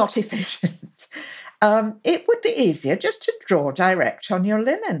not efficient. It would be easier just to draw direct on your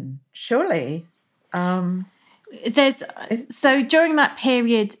linen, surely. So during that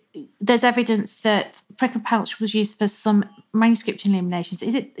period, there's evidence that prick and pouch was used for some manuscript illuminations.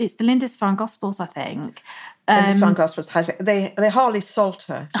 It's the Lindisfarne Gospels, I think. Lindisfarne Gospels has it. The Harley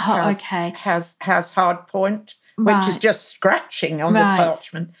Psalter has hard point, which is just scratching on the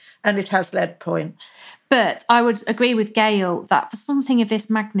parchment, and it has lead point. But I would agree with Gail that for something of this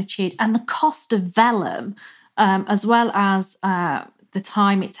magnitude and the cost of vellum, as well as the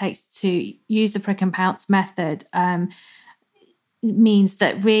time it takes to use the prick and pounce method, means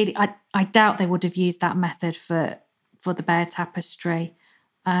that really I doubt they would have used that method for the Bayeux tapestry.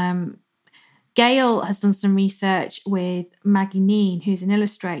 Gail has done some research with Maggie Neen, who's an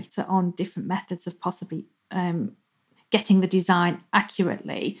illustrator, on different methods of possibly getting the design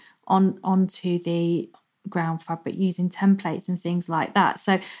accurately onto the ground fabric using templates and things like that.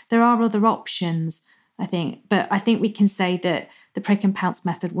 So there are other options, I think, but I think we can say that the prick and pounce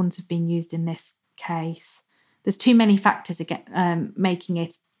method wouldn't have been used in this case. There's too many factors again, making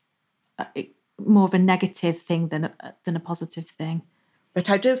it more of a negative thing than a positive thing. But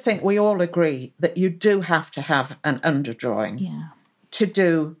I do think we all agree that you do have to have an underdrawing to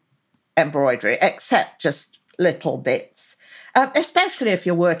do embroidery, except just little bits. Especially if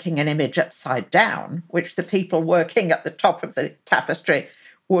you're working an image upside down, which the people working at the top of the tapestry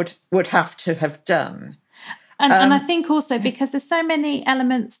would have to have done. And I think also because there's so many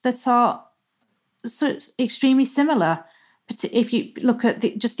elements that are so extremely similar. But if you look at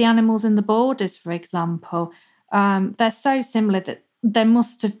just the animals and the borders, for example, they're so similar that there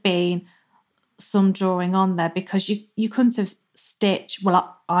must have been some drawing on there, because you couldn't have stitched.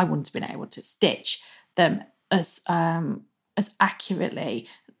 Well, I wouldn't have been able to stitch them as accurately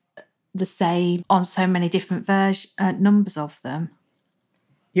the same on so many different numbers of them?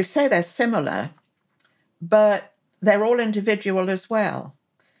 You say they're similar, but they're all individual as well.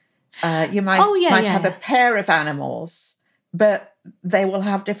 You might have a pair of animals, but they will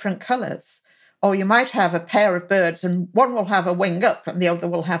have different colours. Or you might have a pair of birds and one will have a wing up and the other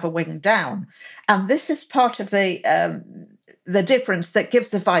will have a wing down. And this is part of the difference that gives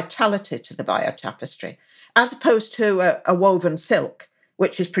the vitality to the Bayeux tapestry, as opposed to a woven silk,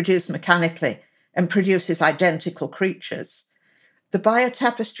 which is produced mechanically and produces identical creatures. The Bayeux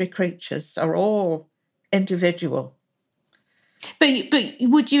tapestry creatures are all individual. But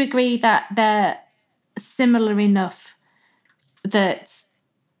would you agree that they're similar enough that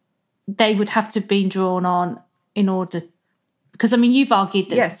they would have to have been drawn on in order? Because, I mean, you've argued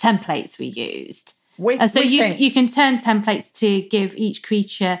that yes. the templates were used. So you can turn templates to give each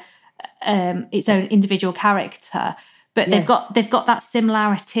creature its own individual character, but yes. they've got that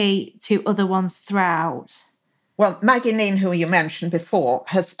similarity to other ones throughout. Well, Maggie Neen, who you mentioned before,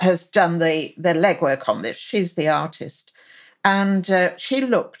 has done the legwork on this. She's the artist. And she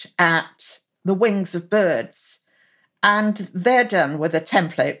looked at the wings of birds, and they're done with a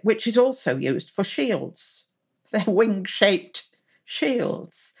template which is also used for shields. They're wing-shaped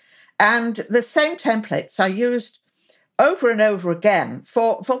shields. And the same templates are used over and over again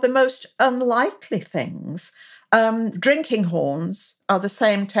for the most unlikely things. Drinking horns are the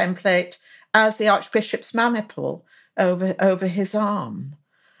same template as the Archbishop's maniple over his arm.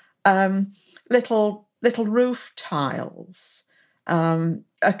 Little roof tiles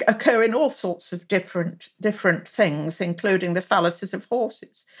occur in all sorts of different things, including the phalluses of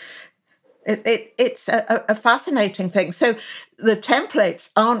horses. It's a fascinating thing. So the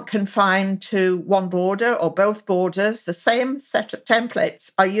templates aren't confined to one border or both borders. The same set of templates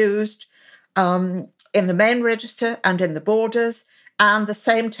are used in the main register and in the borders, and the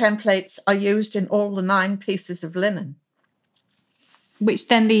same templates are used in all the 9 pieces of linen. Which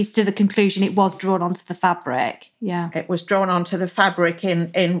then leads to the conclusion it was drawn onto the fabric. Yeah. It was drawn onto the fabric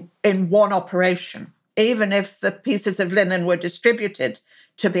in one operation, even if the pieces of linen were distributed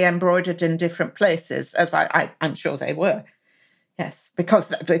to be embroidered in different places, as I'm sure they were. Yes, because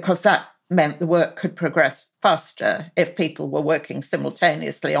that meant the work could progress faster if people were working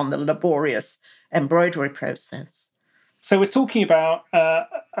simultaneously on the laborious embroidery process. So we're talking about a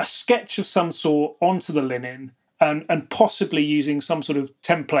sketch of some sort onto the linen, and possibly using some sort of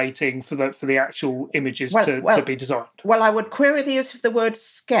templating for the actual images to be designed. Well, I would query the use of the word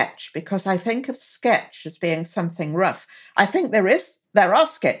sketch, because I think of sketch as being something rough. I think there are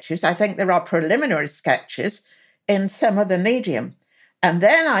sketches. I think there are preliminary sketches in some of the medium. And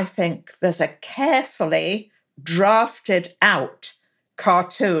then I think there's a carefully drafted out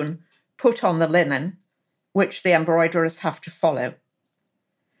cartoon put on the linen, which the embroiderers have to follow.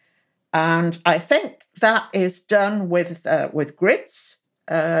 And I think that is done with grids.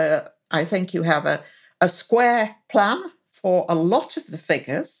 I think you have a square plan for a lot of the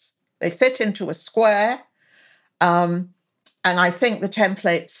figures. They fit into a square. And I think the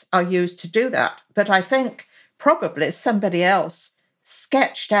templates are used to do that. But I think probably somebody else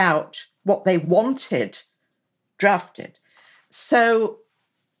sketched out what they wanted drafted. So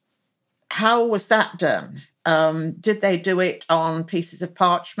how was that done? Did they do it on pieces of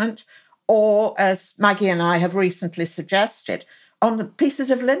parchment, or, as Maggie and I have recently suggested, on pieces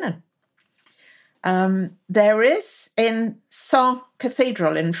of linen? There is in Saint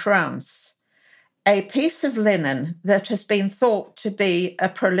Cathedral in France a piece of linen that has been thought to be a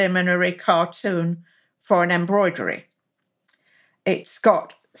preliminary cartoon for an embroidery. It's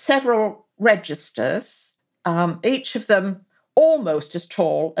got several registers, each of them almost as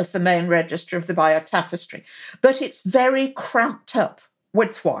tall as the main register of the Bayeux tapestry, but it's very cramped up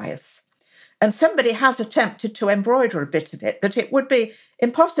widthwise. And somebody has attempted to embroider a bit of it, but it would be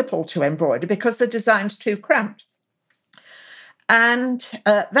impossible to embroider because the design's too cramped. And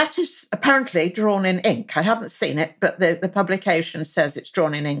that is apparently drawn in ink. I haven't seen it, but the publication says it's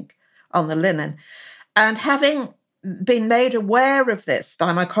drawn in ink on the linen. And having been made aware of this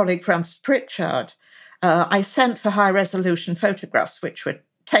by my colleague Francis Pritchard, I sent for high-resolution photographs, which were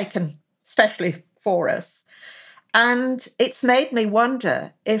taken specially for us. And it's made me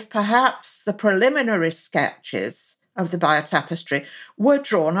wonder if perhaps the preliminary sketches of the Bayeux tapestry were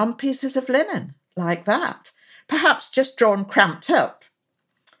drawn on pieces of linen like that, perhaps just drawn cramped up.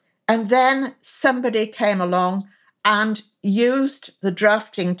 And then somebody came along and used the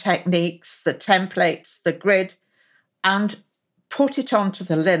drafting techniques, the templates, the grid, and put it onto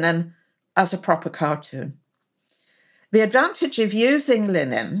the linen as a proper cartoon. The advantage of using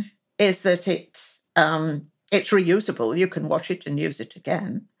linen is that it's reusable. You can wash it and use it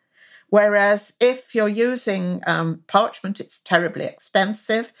again. Whereas if you're using parchment, it's terribly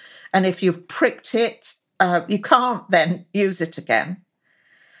expensive. And if you've pricked it, you can't then use it again.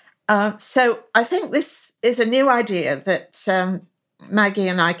 So I think this is a new idea that Maggie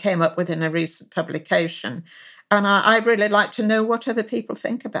and I came up with in a recent publication. And I'd really like to know what other people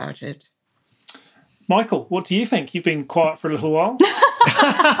think about it. Michael, what do you think? You've been quiet for a little while.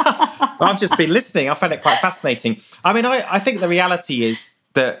 Well, I've just been listening. I find it quite fascinating. I mean, I think the reality is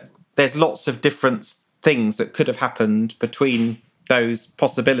that there's lots of different things that could have happened between those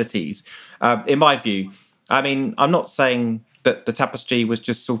possibilities, in my view. I mean, I'm not saying that the tapestry was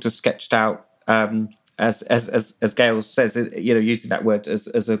just sort of sketched out, as Gail says, using that word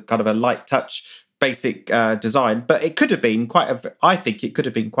as a kind of a light touch basic design, but it could have been I think it could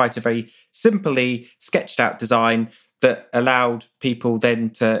have been quite a very simply sketched out design that allowed people then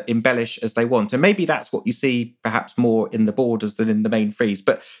to embellish as they want. And maybe that's what you see perhaps more in the borders than in the main frieze,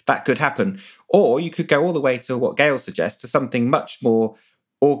 but that could happen. Or you could go all the way to what Gail suggests, to something much more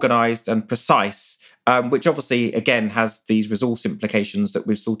organised and precise, which obviously, again, has these resource implications that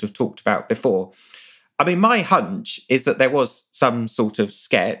we've sort of talked about before. I mean, my hunch is that there was some sort of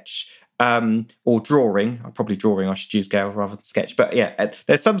sketch or drawing, probably drawing, I should use Gail rather than sketch, but yeah,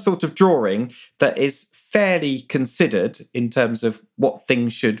 there's some sort of drawing that is fairly considered in terms of what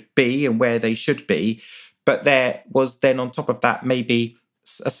things should be and where they should be. But there was then on top of that maybe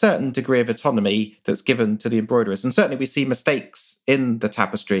a certain degree of autonomy that's given to the embroiderers. And certainly we see mistakes in the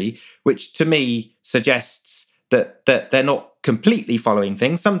tapestry, which to me suggests that they're not completely following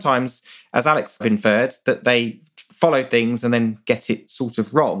things. Sometimes, as Alex inferred, that they follow things and then get it sort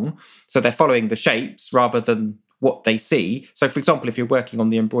of wrong. So they're following the shapes rather than what they see. So, for example, if you're working on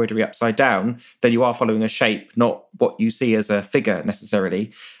the embroidery upside down, then you are following a shape, not what you see as a figure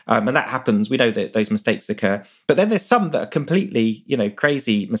necessarily. And that happens. We know that those mistakes occur. But then there's some that are completely,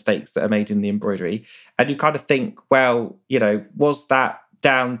 crazy mistakes that are made in the embroidery. And you kind of think, well, was that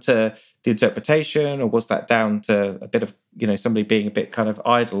down to the interpretation, or was that down to a bit of, somebody being a bit kind of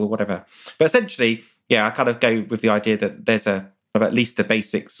idle or whatever? But essentially, I kind of go with the idea that there's at least a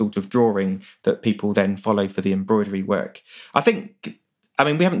basic sort of drawing that people then follow for the embroidery work. We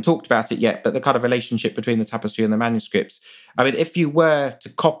haven't talked about it yet, but the kind of relationship between the tapestry and the manuscripts. I mean, if you were to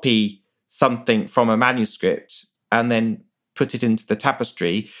copy something from a manuscript and then put it into the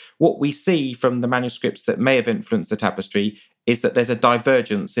tapestry, what we see from the manuscripts that may have influenced the tapestry is that there's a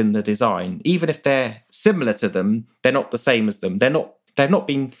divergence in the design. Even if they're similar to them, they're not the same as them. They've not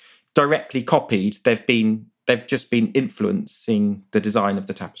been directly copied. They've just been influencing the design of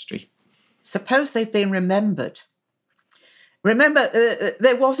the tapestry. Suppose they've been remembered. Remember,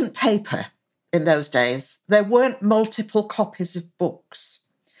 there wasn't paper in those days. There weren't multiple copies of books.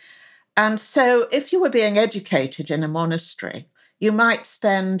 And so if you were being educated in a monastery, you might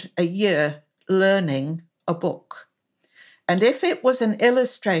spend a year learning a book. And if it was an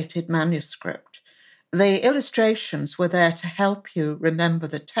illustrated manuscript, the illustrations were there to help you remember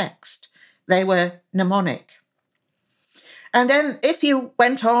the text. They were mnemonic. And then if you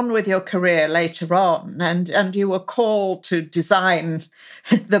went on with your career later on and you were called to design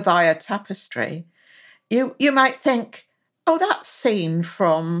the Bayeux tapestry, you might think, oh, that scene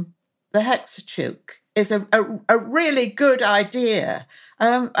from the Hexateuch is a really good idea.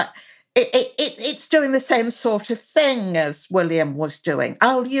 It's doing the same sort of thing as William was doing.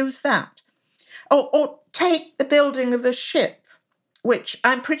 I'll use that. Or take the building of the ship, which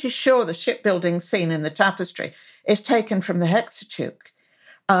I'm pretty sure the shipbuilding scene in the tapestry is taken from the Hexateuch.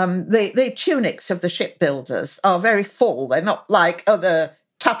 The tunics of the shipbuilders are very full. They're not like other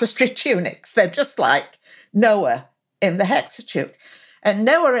tapestry tunics. They're just like Noah in the Hexateuch. And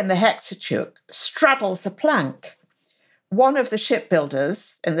Noah in the Hexateuch straddles a plank. One of the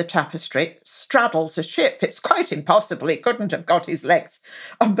shipbuilders in the tapestry straddles a ship. It's quite impossible. He couldn't have got his legs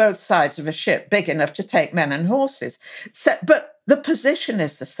on both sides of a ship big enough to take men and horses. But the position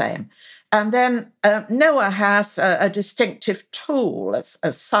is the same. And then Noah has a distinctive tool,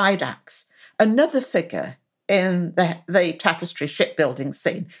 a side axe. Another figure in the tapestry shipbuilding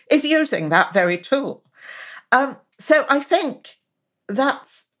scene is using that very tool. So I think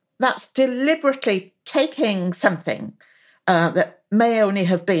that's deliberately taking something that may only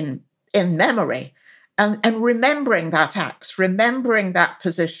have been in memory and remembering that axe, remembering that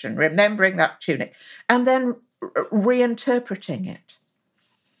position, remembering that tunic, and then reinterpreting it.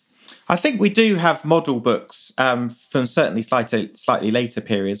 I think we do have model books from certainly slightly later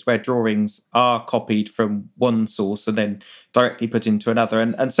periods where drawings are copied from one source and then directly put into another.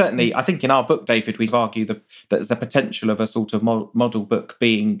 And certainly, I think in our book, David, we argue that there's the potential of a sort of model book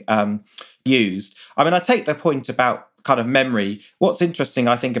being used. I mean, I take the point about kind of memory. What's interesting,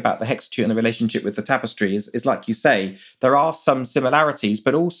 I think, about the hexatute and the relationship with the tapestry is like you say, there are some similarities,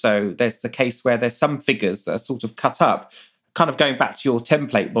 but also there's the case where there's some figures that are sort of cut up. Kind of going back to your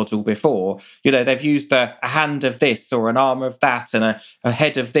template model before, they've used a hand of this or an arm of that and a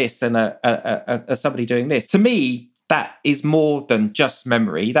head of this and a somebody doing this. To me, that is more than just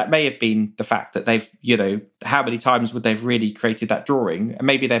memory. That may have been the fact that they've, how many times would they've really created that drawing? And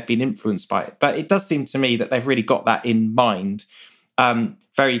maybe they've been influenced by it. But it does seem to me that they've really got that in mind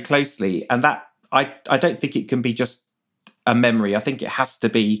very closely. And that I don't think it can be just a memory. I think it has to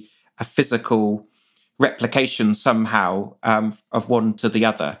be a physical replication somehow of one to the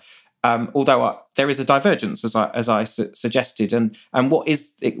other. Although there is a divergence, as I suggested, and what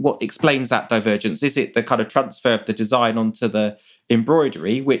explains that divergence? Is it the kind of transfer of the design onto the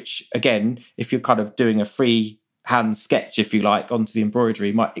embroidery, which again, if you're kind of doing a free hand sketch, if you like, onto the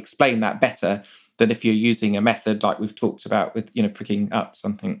embroidery, might explain that better than if you're using a method like we've talked about with pricking up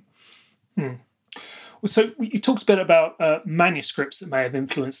something. So you talked a bit about manuscripts that may have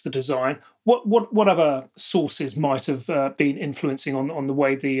influenced the design. What other sources might have been influencing on the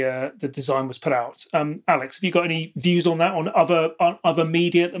way the design was put out? Alex, have you got any views on that, on other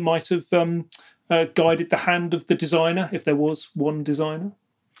media that might have guided the hand of the designer, if there was one designer?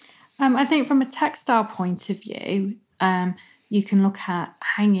 I think from a textile point of view, you can look at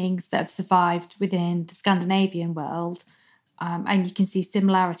hangings that have survived within the Scandinavian world, and you can see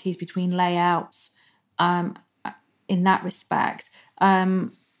similarities between layouts in that respect.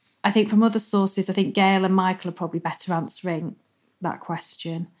 I think from other sources, I think Gail and Michael are probably better answering that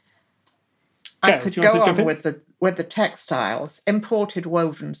question. I could go on with the textiles. Imported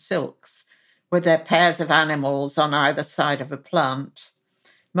woven silks with their pairs of animals on either side of a plant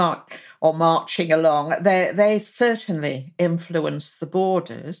or marching along. They certainly influence the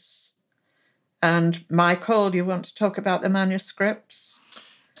borders. And Michael, you want to talk about the manuscripts?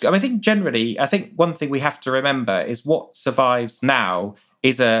 I think one thing we have to remember is what survives now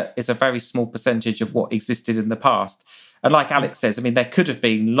is a very small percentage of what existed in the past. And like Alex says, there could have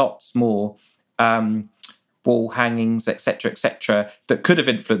been lots more wall hangings, etc., that could have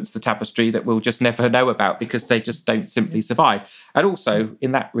influenced the tapestry that we'll just never know about because they just don't simply survive. And also,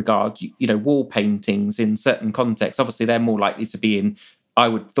 in that regard, wall paintings in certain contexts, obviously they're more likely to be in, I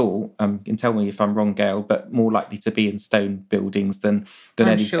would thought, and tell me if I'm wrong, Gail, but more likely to be in stone buildings than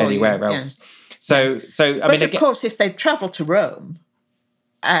anywhere else. Yes. Of course, if they travel to Rome,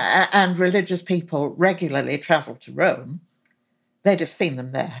 and religious people regularly travel to Rome, they'd have seen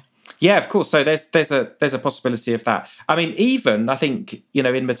them there. Yeah, of course. So there's a possibility of that. Even I think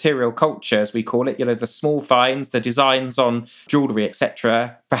in material culture, as we call it, the small finds, the designs on jewellery,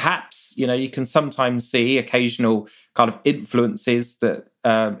 etc. Perhaps you can sometimes see occasional kind of influences that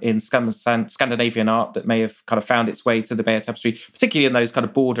in Scandinavian art that may have kind of found its way to the Bayeux Tapestry, particularly in those kind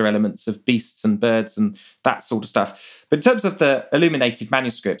of border elements of beasts and birds and that sort of stuff. But in terms of the illuminated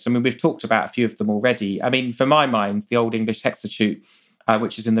manuscripts, we've talked about a few of them already. For my mind, the Old English hexatute,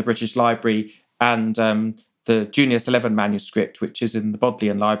 which is in the British Library, and the Junius 11 manuscript, which is in the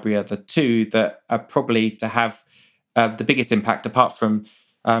Bodleian Library, are the two that are probably to have the biggest impact, apart from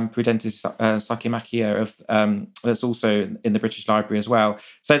Prudentis Psychomachia that's also in the British Library as well.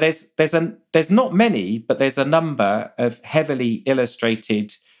 So there's not many, but there's a number of heavily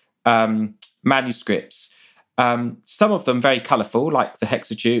illustrated manuscripts. Some of them very colourful, like the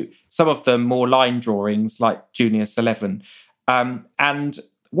hexatute. Some of them more line drawings, like Junius 11. And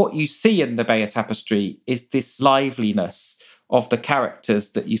what you see in the Bayeux Tapestry is this liveliness of the characters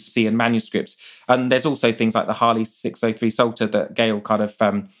that you see in manuscripts. And there's also things like the Harley 603 Psalter that Gail kind of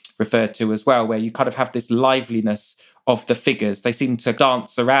referred to as well, where you kind of have this liveliness of the figures. They seem to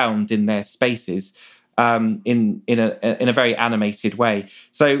dance around in their spaces in a very animated way.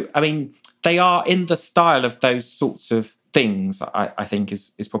 So, they are in the style of those sorts of things, I think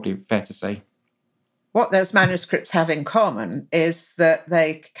is probably fair to say. What those manuscripts have in common is that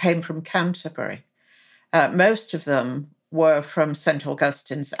they came from Canterbury. Most of them were from St.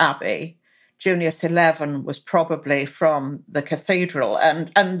 Augustine's Abbey. Junius 11 was probably from the cathedral,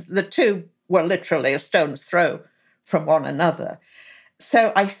 and the two were literally a stone's throw from one another.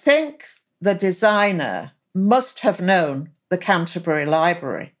 So I think the designer must have known the Canterbury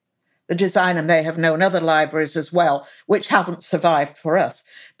Library. The designer may have known other libraries as well, which haven't survived for us.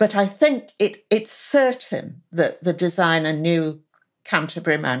 But I think it's certain that the designer knew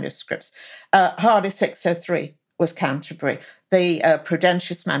Canterbury manuscripts. Harley 603 was Canterbury. The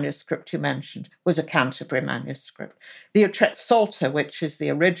Prudentius manuscript you mentioned was a Canterbury manuscript. The Utrecht Psalter, which is the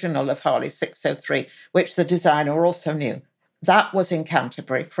original of Harley 603, which the designer also knew, that was in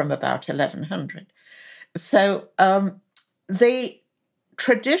Canterbury from about 1100. So the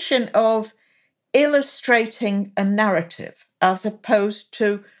tradition of illustrating a narrative as opposed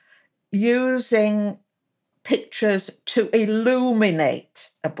to using pictures to illuminate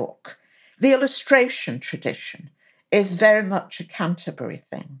a book. The illustration tradition is very much a Canterbury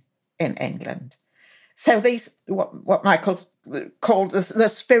thing in England. So these, what Michael called the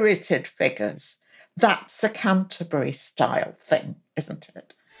spirited figures, that's a Canterbury style thing, isn't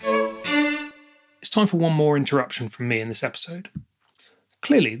it? It's time for one more interruption from me in this episode.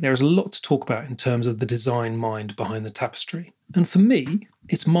 Clearly, there is a lot to talk about in terms of the design mind behind the tapestry. And for me,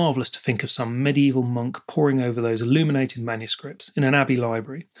 it's marvellous to think of some medieval monk poring over those illuminated manuscripts in an abbey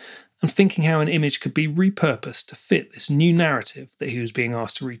library and thinking how an image could be repurposed to fit this new narrative that he was being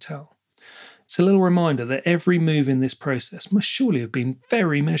asked to retell. It's a little reminder that every move in this process must surely have been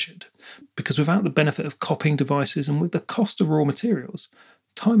very measured, because without the benefit of copying devices and with the cost of raw materials,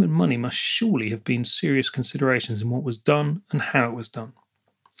 time and money must surely have been serious considerations in what was done and how it was done.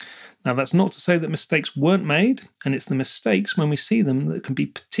 Now, that's not to say that mistakes weren't made, and it's the mistakes when we see them that can be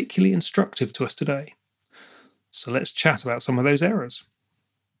particularly instructive to us today. So let's chat about some of those errors.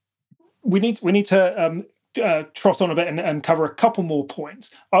 We need to trot on a bit and cover a couple more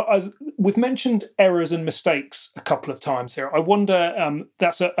points. We've mentioned errors and mistakes a couple of times here. I wonder,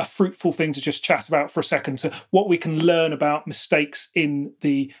 that's a fruitful thing to just chat about for a second, to what we can learn about mistakes in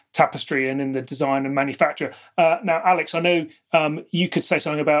the tapestry and in the design and manufacture. Now, Alex, I know you could say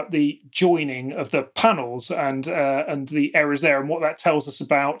something about the joining of the panels and the errors there and what that tells us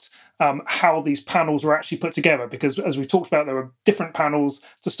about how these panels were actually put together, because as we talked about, there were different panels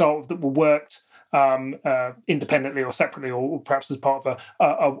to start with that were worked independently or separately, or perhaps as part of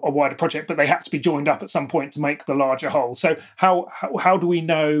a wider project, but they had to be joined up at some point to make the larger whole. So how do we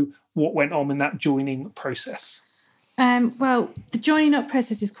know what went on in that joining process? Well, the joining up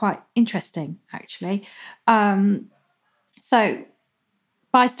process is quite interesting, actually. So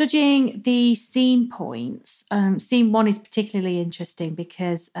by studying the seam points, seam 1 is particularly interesting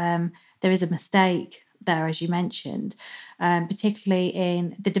because there is a mistake there, as you mentioned, particularly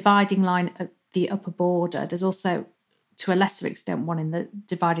in the dividing line of the upper border. There's also, to a lesser extent, one in the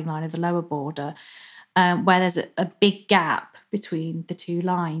dividing line of the lower border, where there's a big gap between the two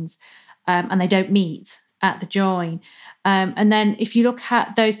lines, and they don't meet at the join. And then if you look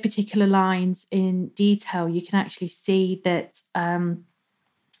at those particular lines in detail, you can actually see that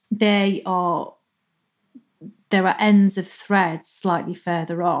there are ends of threads slightly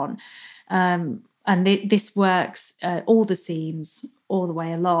further on. And this works all the seams all the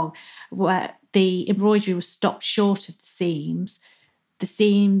way along, where the embroidery was stopped short of the seams.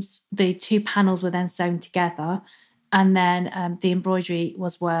 The two panels were then sewn together, and then the embroidery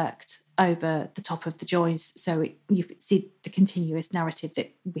was worked over the top of the joins, so you see the continuous narrative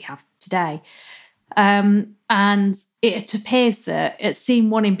that we have today. And it appears that at seam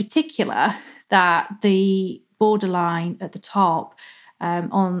 1 in particular, that the borderline at the top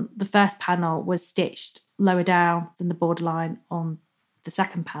on the first panel was stitched lower down than the borderline on the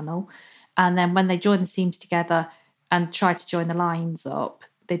second panel. And then when they joined the seams together and tried to join the lines up,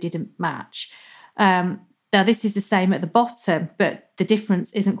 they didn't match. Now, this is the same at the bottom, but the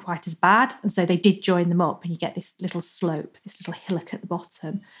difference isn't quite as bad. And so they did join them up, and you get this little slope, this little hillock at the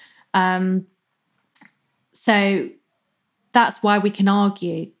bottom. So that's why we can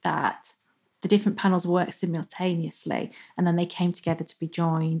argue that the different panels work simultaneously, and then they came together to be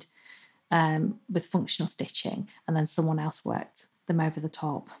joined with functional stitching, and then someone else worked them over the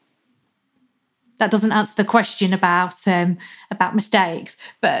top. That doesn't answer the question about mistakes,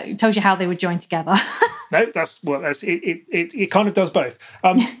 but it tells you how they were joined together. No, it kind of does both.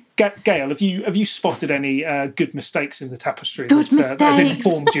 Gail, have you spotted any good mistakes in the tapestry that have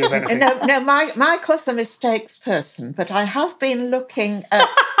informed you of anything? No, Michael's the mistakes person, but I have been looking at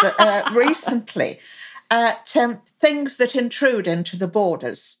recently at things that intrude into the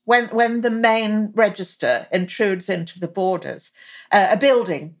borders. When the main register intrudes into the borders, a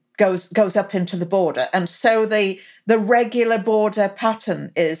building goes up into the border, and so the regular border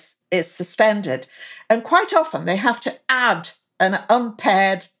pattern is suspended, and quite often they have to add an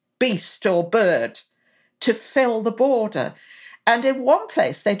unpaired beast or bird to fill the border. And in one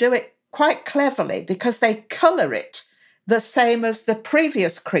place they do it quite cleverly because they colour it the same as the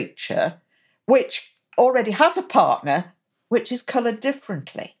previous creature, which already has a partner, which is coloured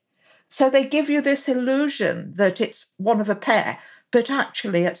differently. So they give you this illusion that it's one of a pair, but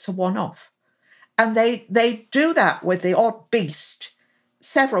actually it's a one-off. And they do that with the odd beast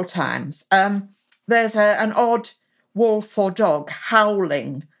several times. There's an odd wolf or dog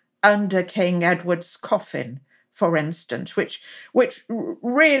howling under King Edward's coffin, for instance, which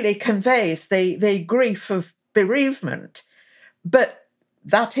really conveys the grief of bereavement. But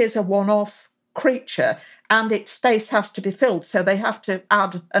that is a one-off creature, and its space has to be filled, so they have to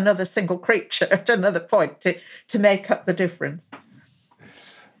add another single creature at another point to make up the difference.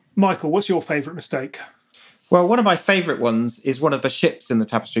 Michael, what's your favourite mistake? Well, one of my favourite ones is one of the ships in the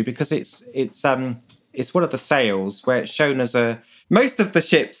tapestry, because it's one of the sails where it's shown as most of the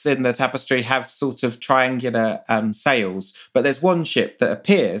ships in the tapestry have sort of triangular sails, but there's one ship that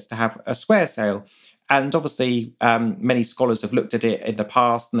appears to have a square sail. And obviously, many scholars have looked at it in the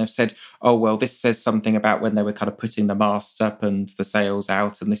past and they've said, oh, well, this says something about when they were kind of putting the masts up and the sails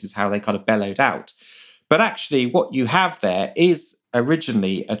out, and this is how they kind of bellowed out. But actually, what you have there is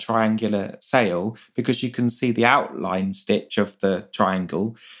originally a triangular sail, because you can see the outline stitch of the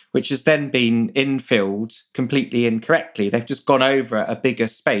triangle, which has then been infilled completely incorrectly. They've just gone over a bigger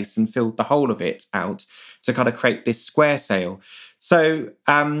space and filled the whole of it out to kind of create this square sail. So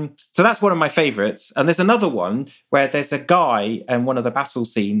that's one of my favourites. And there's another one where there's a guy in one of the battle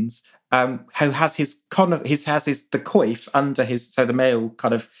scenes who has the coif under his, so the male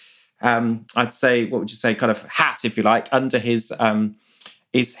kind of, I'd say, what would you say, kind of hat, if you like, under his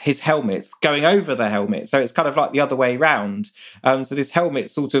helmet, going over the helmet. So it's kind of like the other way round. So this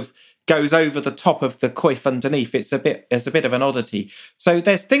helmet sort of goes over the top of the coif underneath. It's a bit of an oddity. So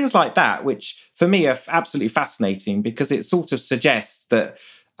there's things like that, which for me are absolutely fascinating, because it sort of suggests that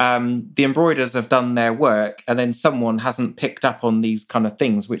the embroiderers have done their work and then someone hasn't picked up on these kind of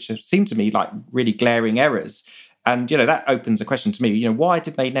things, which seem to me like really glaring errors. And, that opens a question to me, why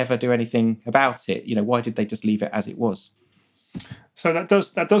did they never do anything about it? Why did they just leave it as it was? So that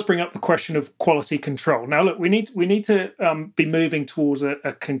does bring up the question of quality control. Now, look, we need to be moving towards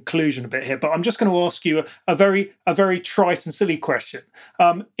a conclusion a bit here, but I'm just going to ask you a very trite and silly question.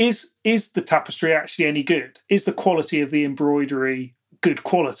 Is the tapestry actually any good? Is the quality of the embroidery good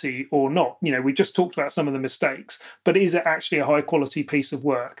quality or not? We just talked about some of the mistakes, but is it actually a high quality piece of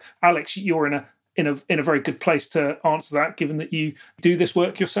work? Alex, you're in a very good place to answer that, given that you do this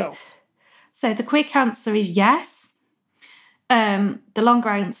work yourself. So the quick answer is yes. The longer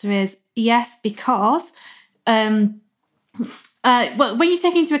answer is yes, because when you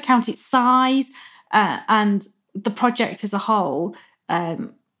take into account its size and the project as a whole,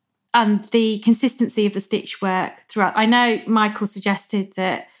 and the consistency of the stitch work throughout. I know Michael suggested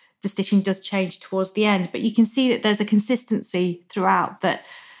that the stitching does change towards the end, but you can see that there's a consistency throughout that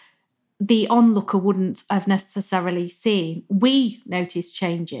the onlooker wouldn't have necessarily seen. We notice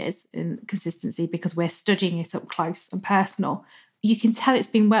changes in consistency because we're studying it up close and personal. You can tell it's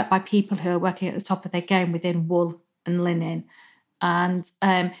been worked by people who are working at the top of their game within wool and linen. And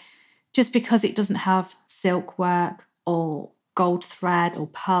just because it doesn't have silk work or gold thread or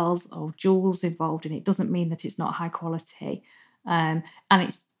pearls or jewels involved in it doesn't mean that it's not high quality. And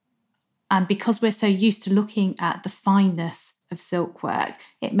because we're so used to looking at the fineness of silk work,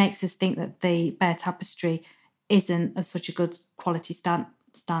 it makes us think that the Bayeux tapestry isn't of such a good quality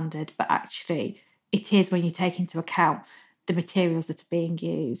standard, but actually it is when you take into account the materials that are being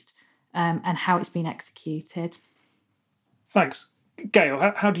used and how it's been executed. Thanks.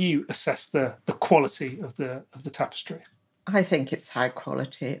 Gail, how do you assess the quality of the tapestry? I think it's high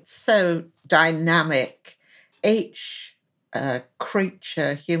quality. It's so dynamic. Each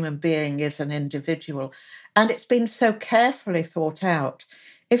creature, human being, is an individual. And it's been so carefully thought out.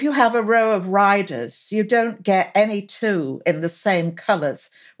 If you have a row of riders, you don't get any two in the same colours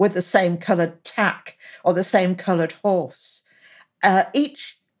with the same coloured tack or the same coloured horse.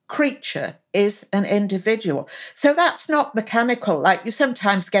 Each creature is an individual. So that's not mechanical like you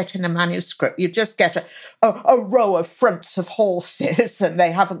sometimes get in a manuscript. You just get a row of fronts of horses and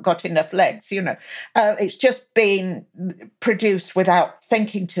they haven't got enough legs, It's just been produced without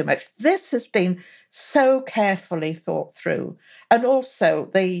thinking too much. This has been so carefully thought through. And also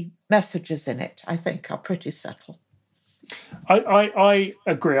the messages in it, I think, are pretty subtle. I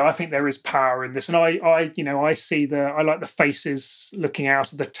agree. I think there is power in this, and I see I like the faces looking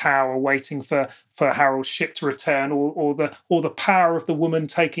out of the tower, waiting for Harold's ship to return, or the power of the woman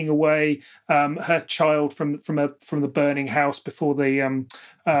taking away her child from the burning house before the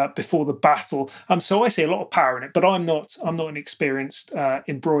battle. So I see a lot of power in it, but I'm not an experienced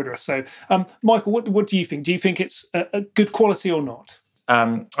embroiderer. So, Michael, what do you think? Do you think it's a good quality or not?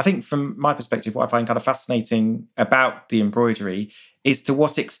 I think from my perspective, what I find kind of fascinating about the embroidery is to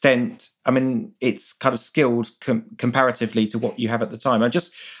what extent, it's kind of skilled comparatively to what you have at the time. I'm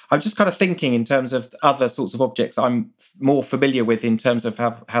just kind of thinking in terms of other sorts of objects I'm more familiar with in terms of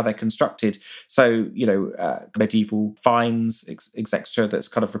how they're constructed. So, medieval finds, etc., that's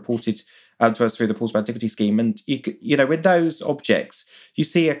kind of reported to us through the Portable Antiquity Scheme. And, with those objects, you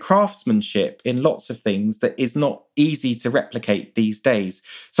see a craftsmanship in lots of things that is not easy to replicate these days.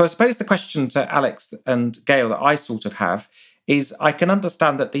 So I suppose the question to Alex and Gail that I sort of have is, I can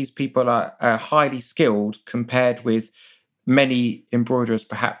understand that these people are highly skilled compared with many embroiderers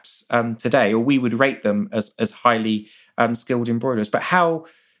perhaps today, or we would rate them as highly skilled embroiderers. But how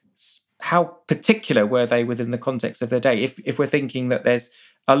particular were they within the context of their day? If we're thinking that there's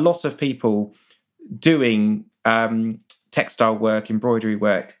a lot of people doing textile work, embroidery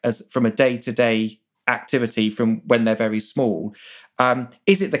work as from a day-to-day activity from when they're very small,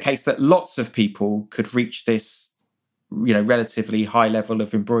 is it the case that lots of people could reach this, relatively high level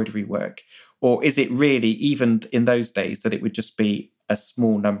of embroidery work? Or is it really, even in those days, that it would just be a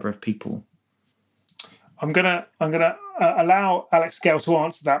small number of people? I'm gonna allow Alex Gale to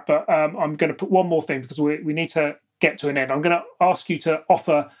answer that, but I'm going to put one more thing because we need to get to an end. I'm going to ask you to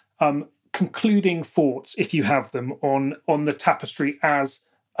offer concluding thoughts, if you have them, on the tapestry as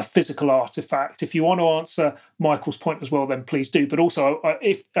a physical artifact. If you want to answer Michael's point as well, then please do. But also,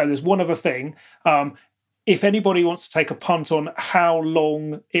 if there's one other thing, if anybody wants to take a punt on how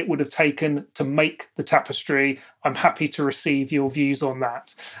long it would have taken to make the tapestry, I'm happy to receive your views on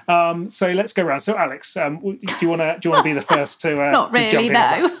that. So let's go around. So Alex, do you want to be the first to not really? To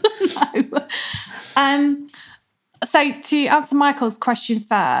jump in No. So to answer Michael's question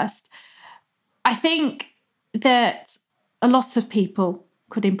first, I think that a lot of people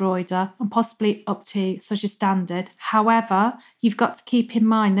could embroider and possibly up to such a standard. However, you've got to keep in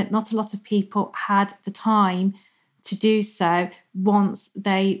mind that not a lot of people had the time to do so once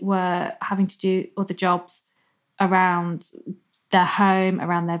they were having to do other jobs around their home,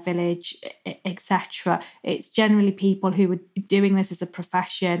 around their village, etc. It's generally people who were doing this as a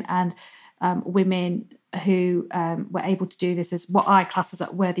profession, and women who were able to do this as what I class as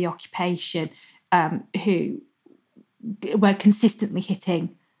a worthy occupation, who were consistently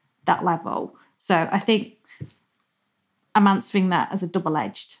hitting that level. So I think I'm answering that as a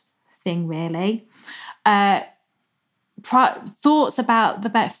double-edged thing, really. Thoughts about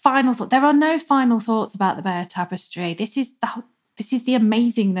the final thought. There are no final thoughts about the Bayeux Tapestry. This is the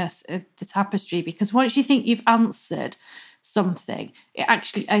amazingness of the tapestry, because once you think you've answered something, it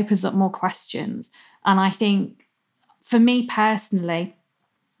actually opens up more questions. And I think, for me personally,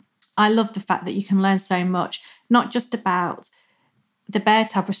 I love the fact that you can learn so much, not just about the Bayeux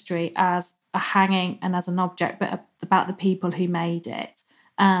Tapestry as a hanging and as an object, but about the people who made it,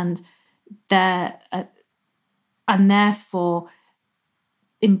 and therefore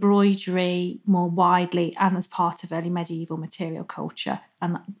embroidery more widely and as part of early medieval material culture.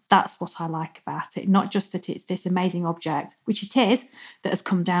 And that's what I like about it. Not just that it's this amazing object, which it is, that has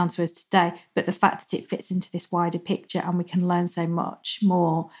come down to us today, but the fact that it fits into this wider picture and we can learn so much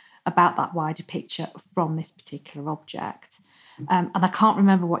more about that wider picture from this particular object. And I can't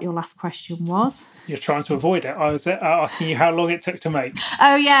remember what your last question was. You're trying to avoid it. I was asking you how long it took to make.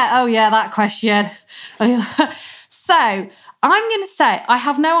 Oh yeah, that question. So I'm going to say I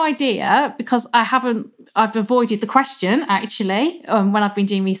have no idea, because I've avoided the question, actually, when I've been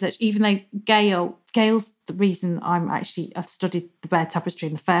doing research, even though Gail's the reason I've studied the Bayeux Tapestry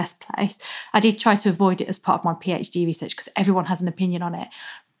in the first place. I did try to avoid it as part of my PhD research because everyone has an opinion on it.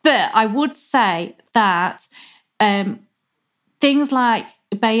 But I would say that things like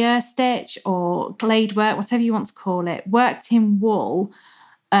Bayeux stitch or glade work, whatever you want to call it, worked in wool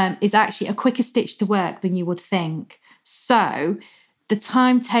is actually a quicker stitch to work than you would think. So the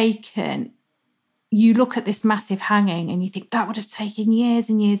time taken, you look at this massive hanging and you think that would have taken years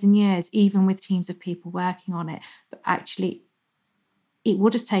and years and years, even with teams of people working on it. But actually, it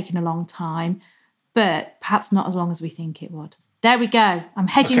would have taken a long time, but perhaps not as long as we think it would. There we go. I'm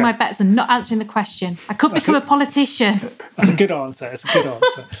hedging my bets and not answering the question. I could become a politician. That's a good answer. It's a good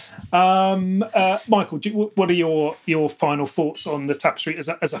answer. Michael, what are your final thoughts on the tapestry as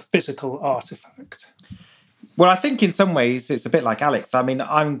a physical artefact? Well, I think in some ways it's a bit like Alex. I mean,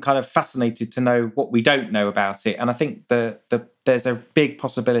 I'm kind of fascinated to know what we don't know about it. And I think there's a big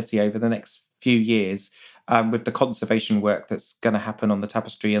possibility over the next few years with the conservation work that's going to happen on the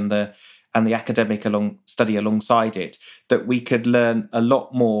tapestry and the academic study alongside it, that we could learn a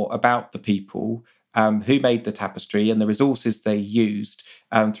lot more about the people who made the tapestry and the resources they used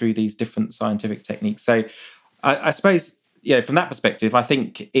through these different scientific techniques. So I suppose, from that perspective, I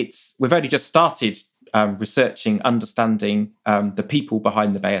think we've only just started researching, understanding the people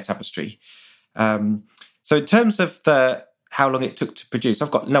behind the Bayeux Tapestry. So in terms of the how long it took to produce.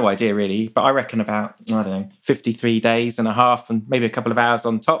 I've got no idea really, but I reckon about, 53 days and a half and maybe a couple of hours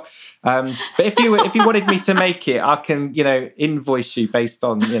on top. But if you wanted me to make it, I can, invoice you based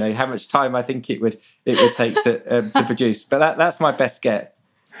on, how much time I think it would take to produce. But that's my best get.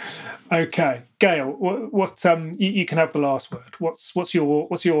 Okay, Gail, what you can have the last word. What's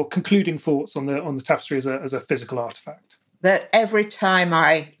your concluding thoughts on the tapestry as a physical artifact? That every time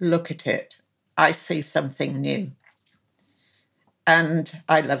I look at it, I see something new. And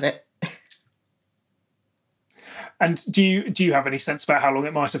I love it. And do you have any sense about how long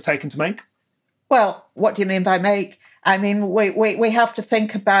it might have taken to make? Well, what do you mean by make? I mean, we have to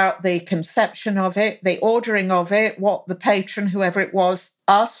think about the conception of it, the ordering of it, what the patron, whoever it was,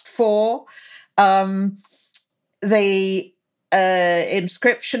 asked for. The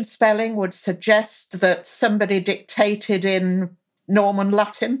inscription spelling would suggest that somebody dictated in Norman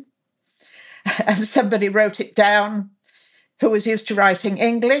Latin and somebody wrote it down who was used to writing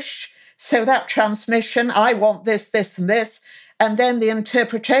English. So that transmission, I want this, this, and this, and then the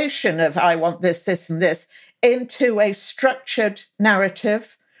interpretation of I want this, this, and this into a structured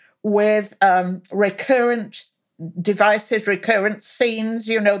narrative with recurrent devices, recurrent scenes,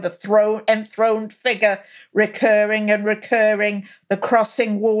 the enthroned figure recurring and recurring, the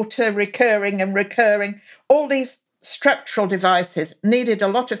crossing water recurring and recurring. All these structural devices needed a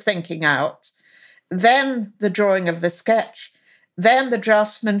lot of thinking out. Then the drawing of the sketch, then the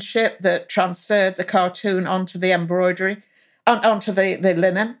draftsmanship that transferred the cartoon onto the embroidery, onto the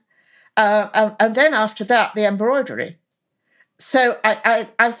linen, and then after that, the embroidery. So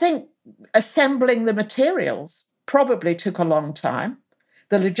I think assembling the materials probably took a long time.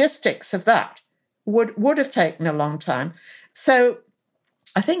 The logistics of that would have taken a long time. So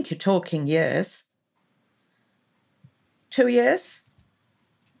I think you're talking years. 2 years?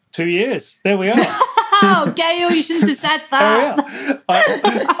 2 years. There we are. Oh, Gail, you shouldn't have said that. There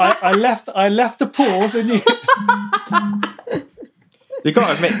we are. I left a pause and you... You've got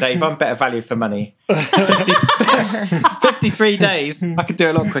to admit, Dave, I'm better value for money. 53 days, I could do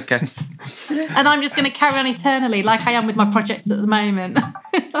it a lot quicker. And I'm just going to carry on eternally like I am with my projects at the moment.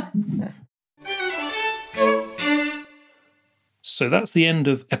 So that's the end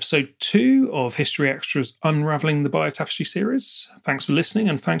of episode 2 of History Extra's Unravelling the Bayeux Tapestry series. Thanks for listening,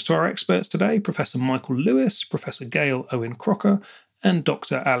 and thanks to our experts today, Professor Michael Lewis, Professor Gail Owen Crocker, and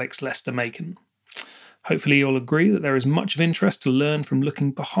Dr. Alex Lester-Macon. Hopefully you'll agree that there is much of interest to learn from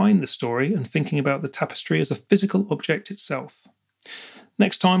looking behind the story and thinking about the tapestry as a physical object itself.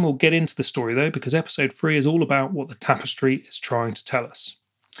 Next time we'll get into the story though, because episode 3 is all about what the tapestry is trying to tell us.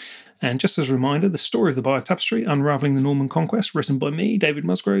 And just as a reminder, the story of the Bayeux Tapestry, Unravelling the Norman Conquest, written by me, David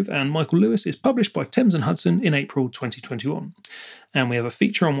Musgrove, and Michael Lewis, is published by Thames and Hudson in April 2021. And we have a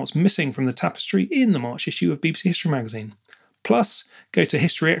feature on what's missing from the tapestry in the March issue of BBC History magazine. Plus, go to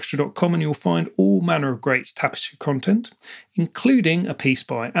historyextra.com and you'll find all manner of great tapestry content, including a piece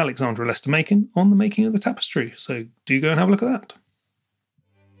by Alexandra Lester-Macon on the making of the tapestry. So do go and have a look at that.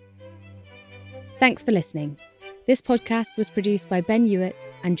 Thanks for listening. This podcast was produced by Ben Hewitt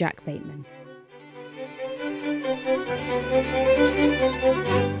and Jack Bateman.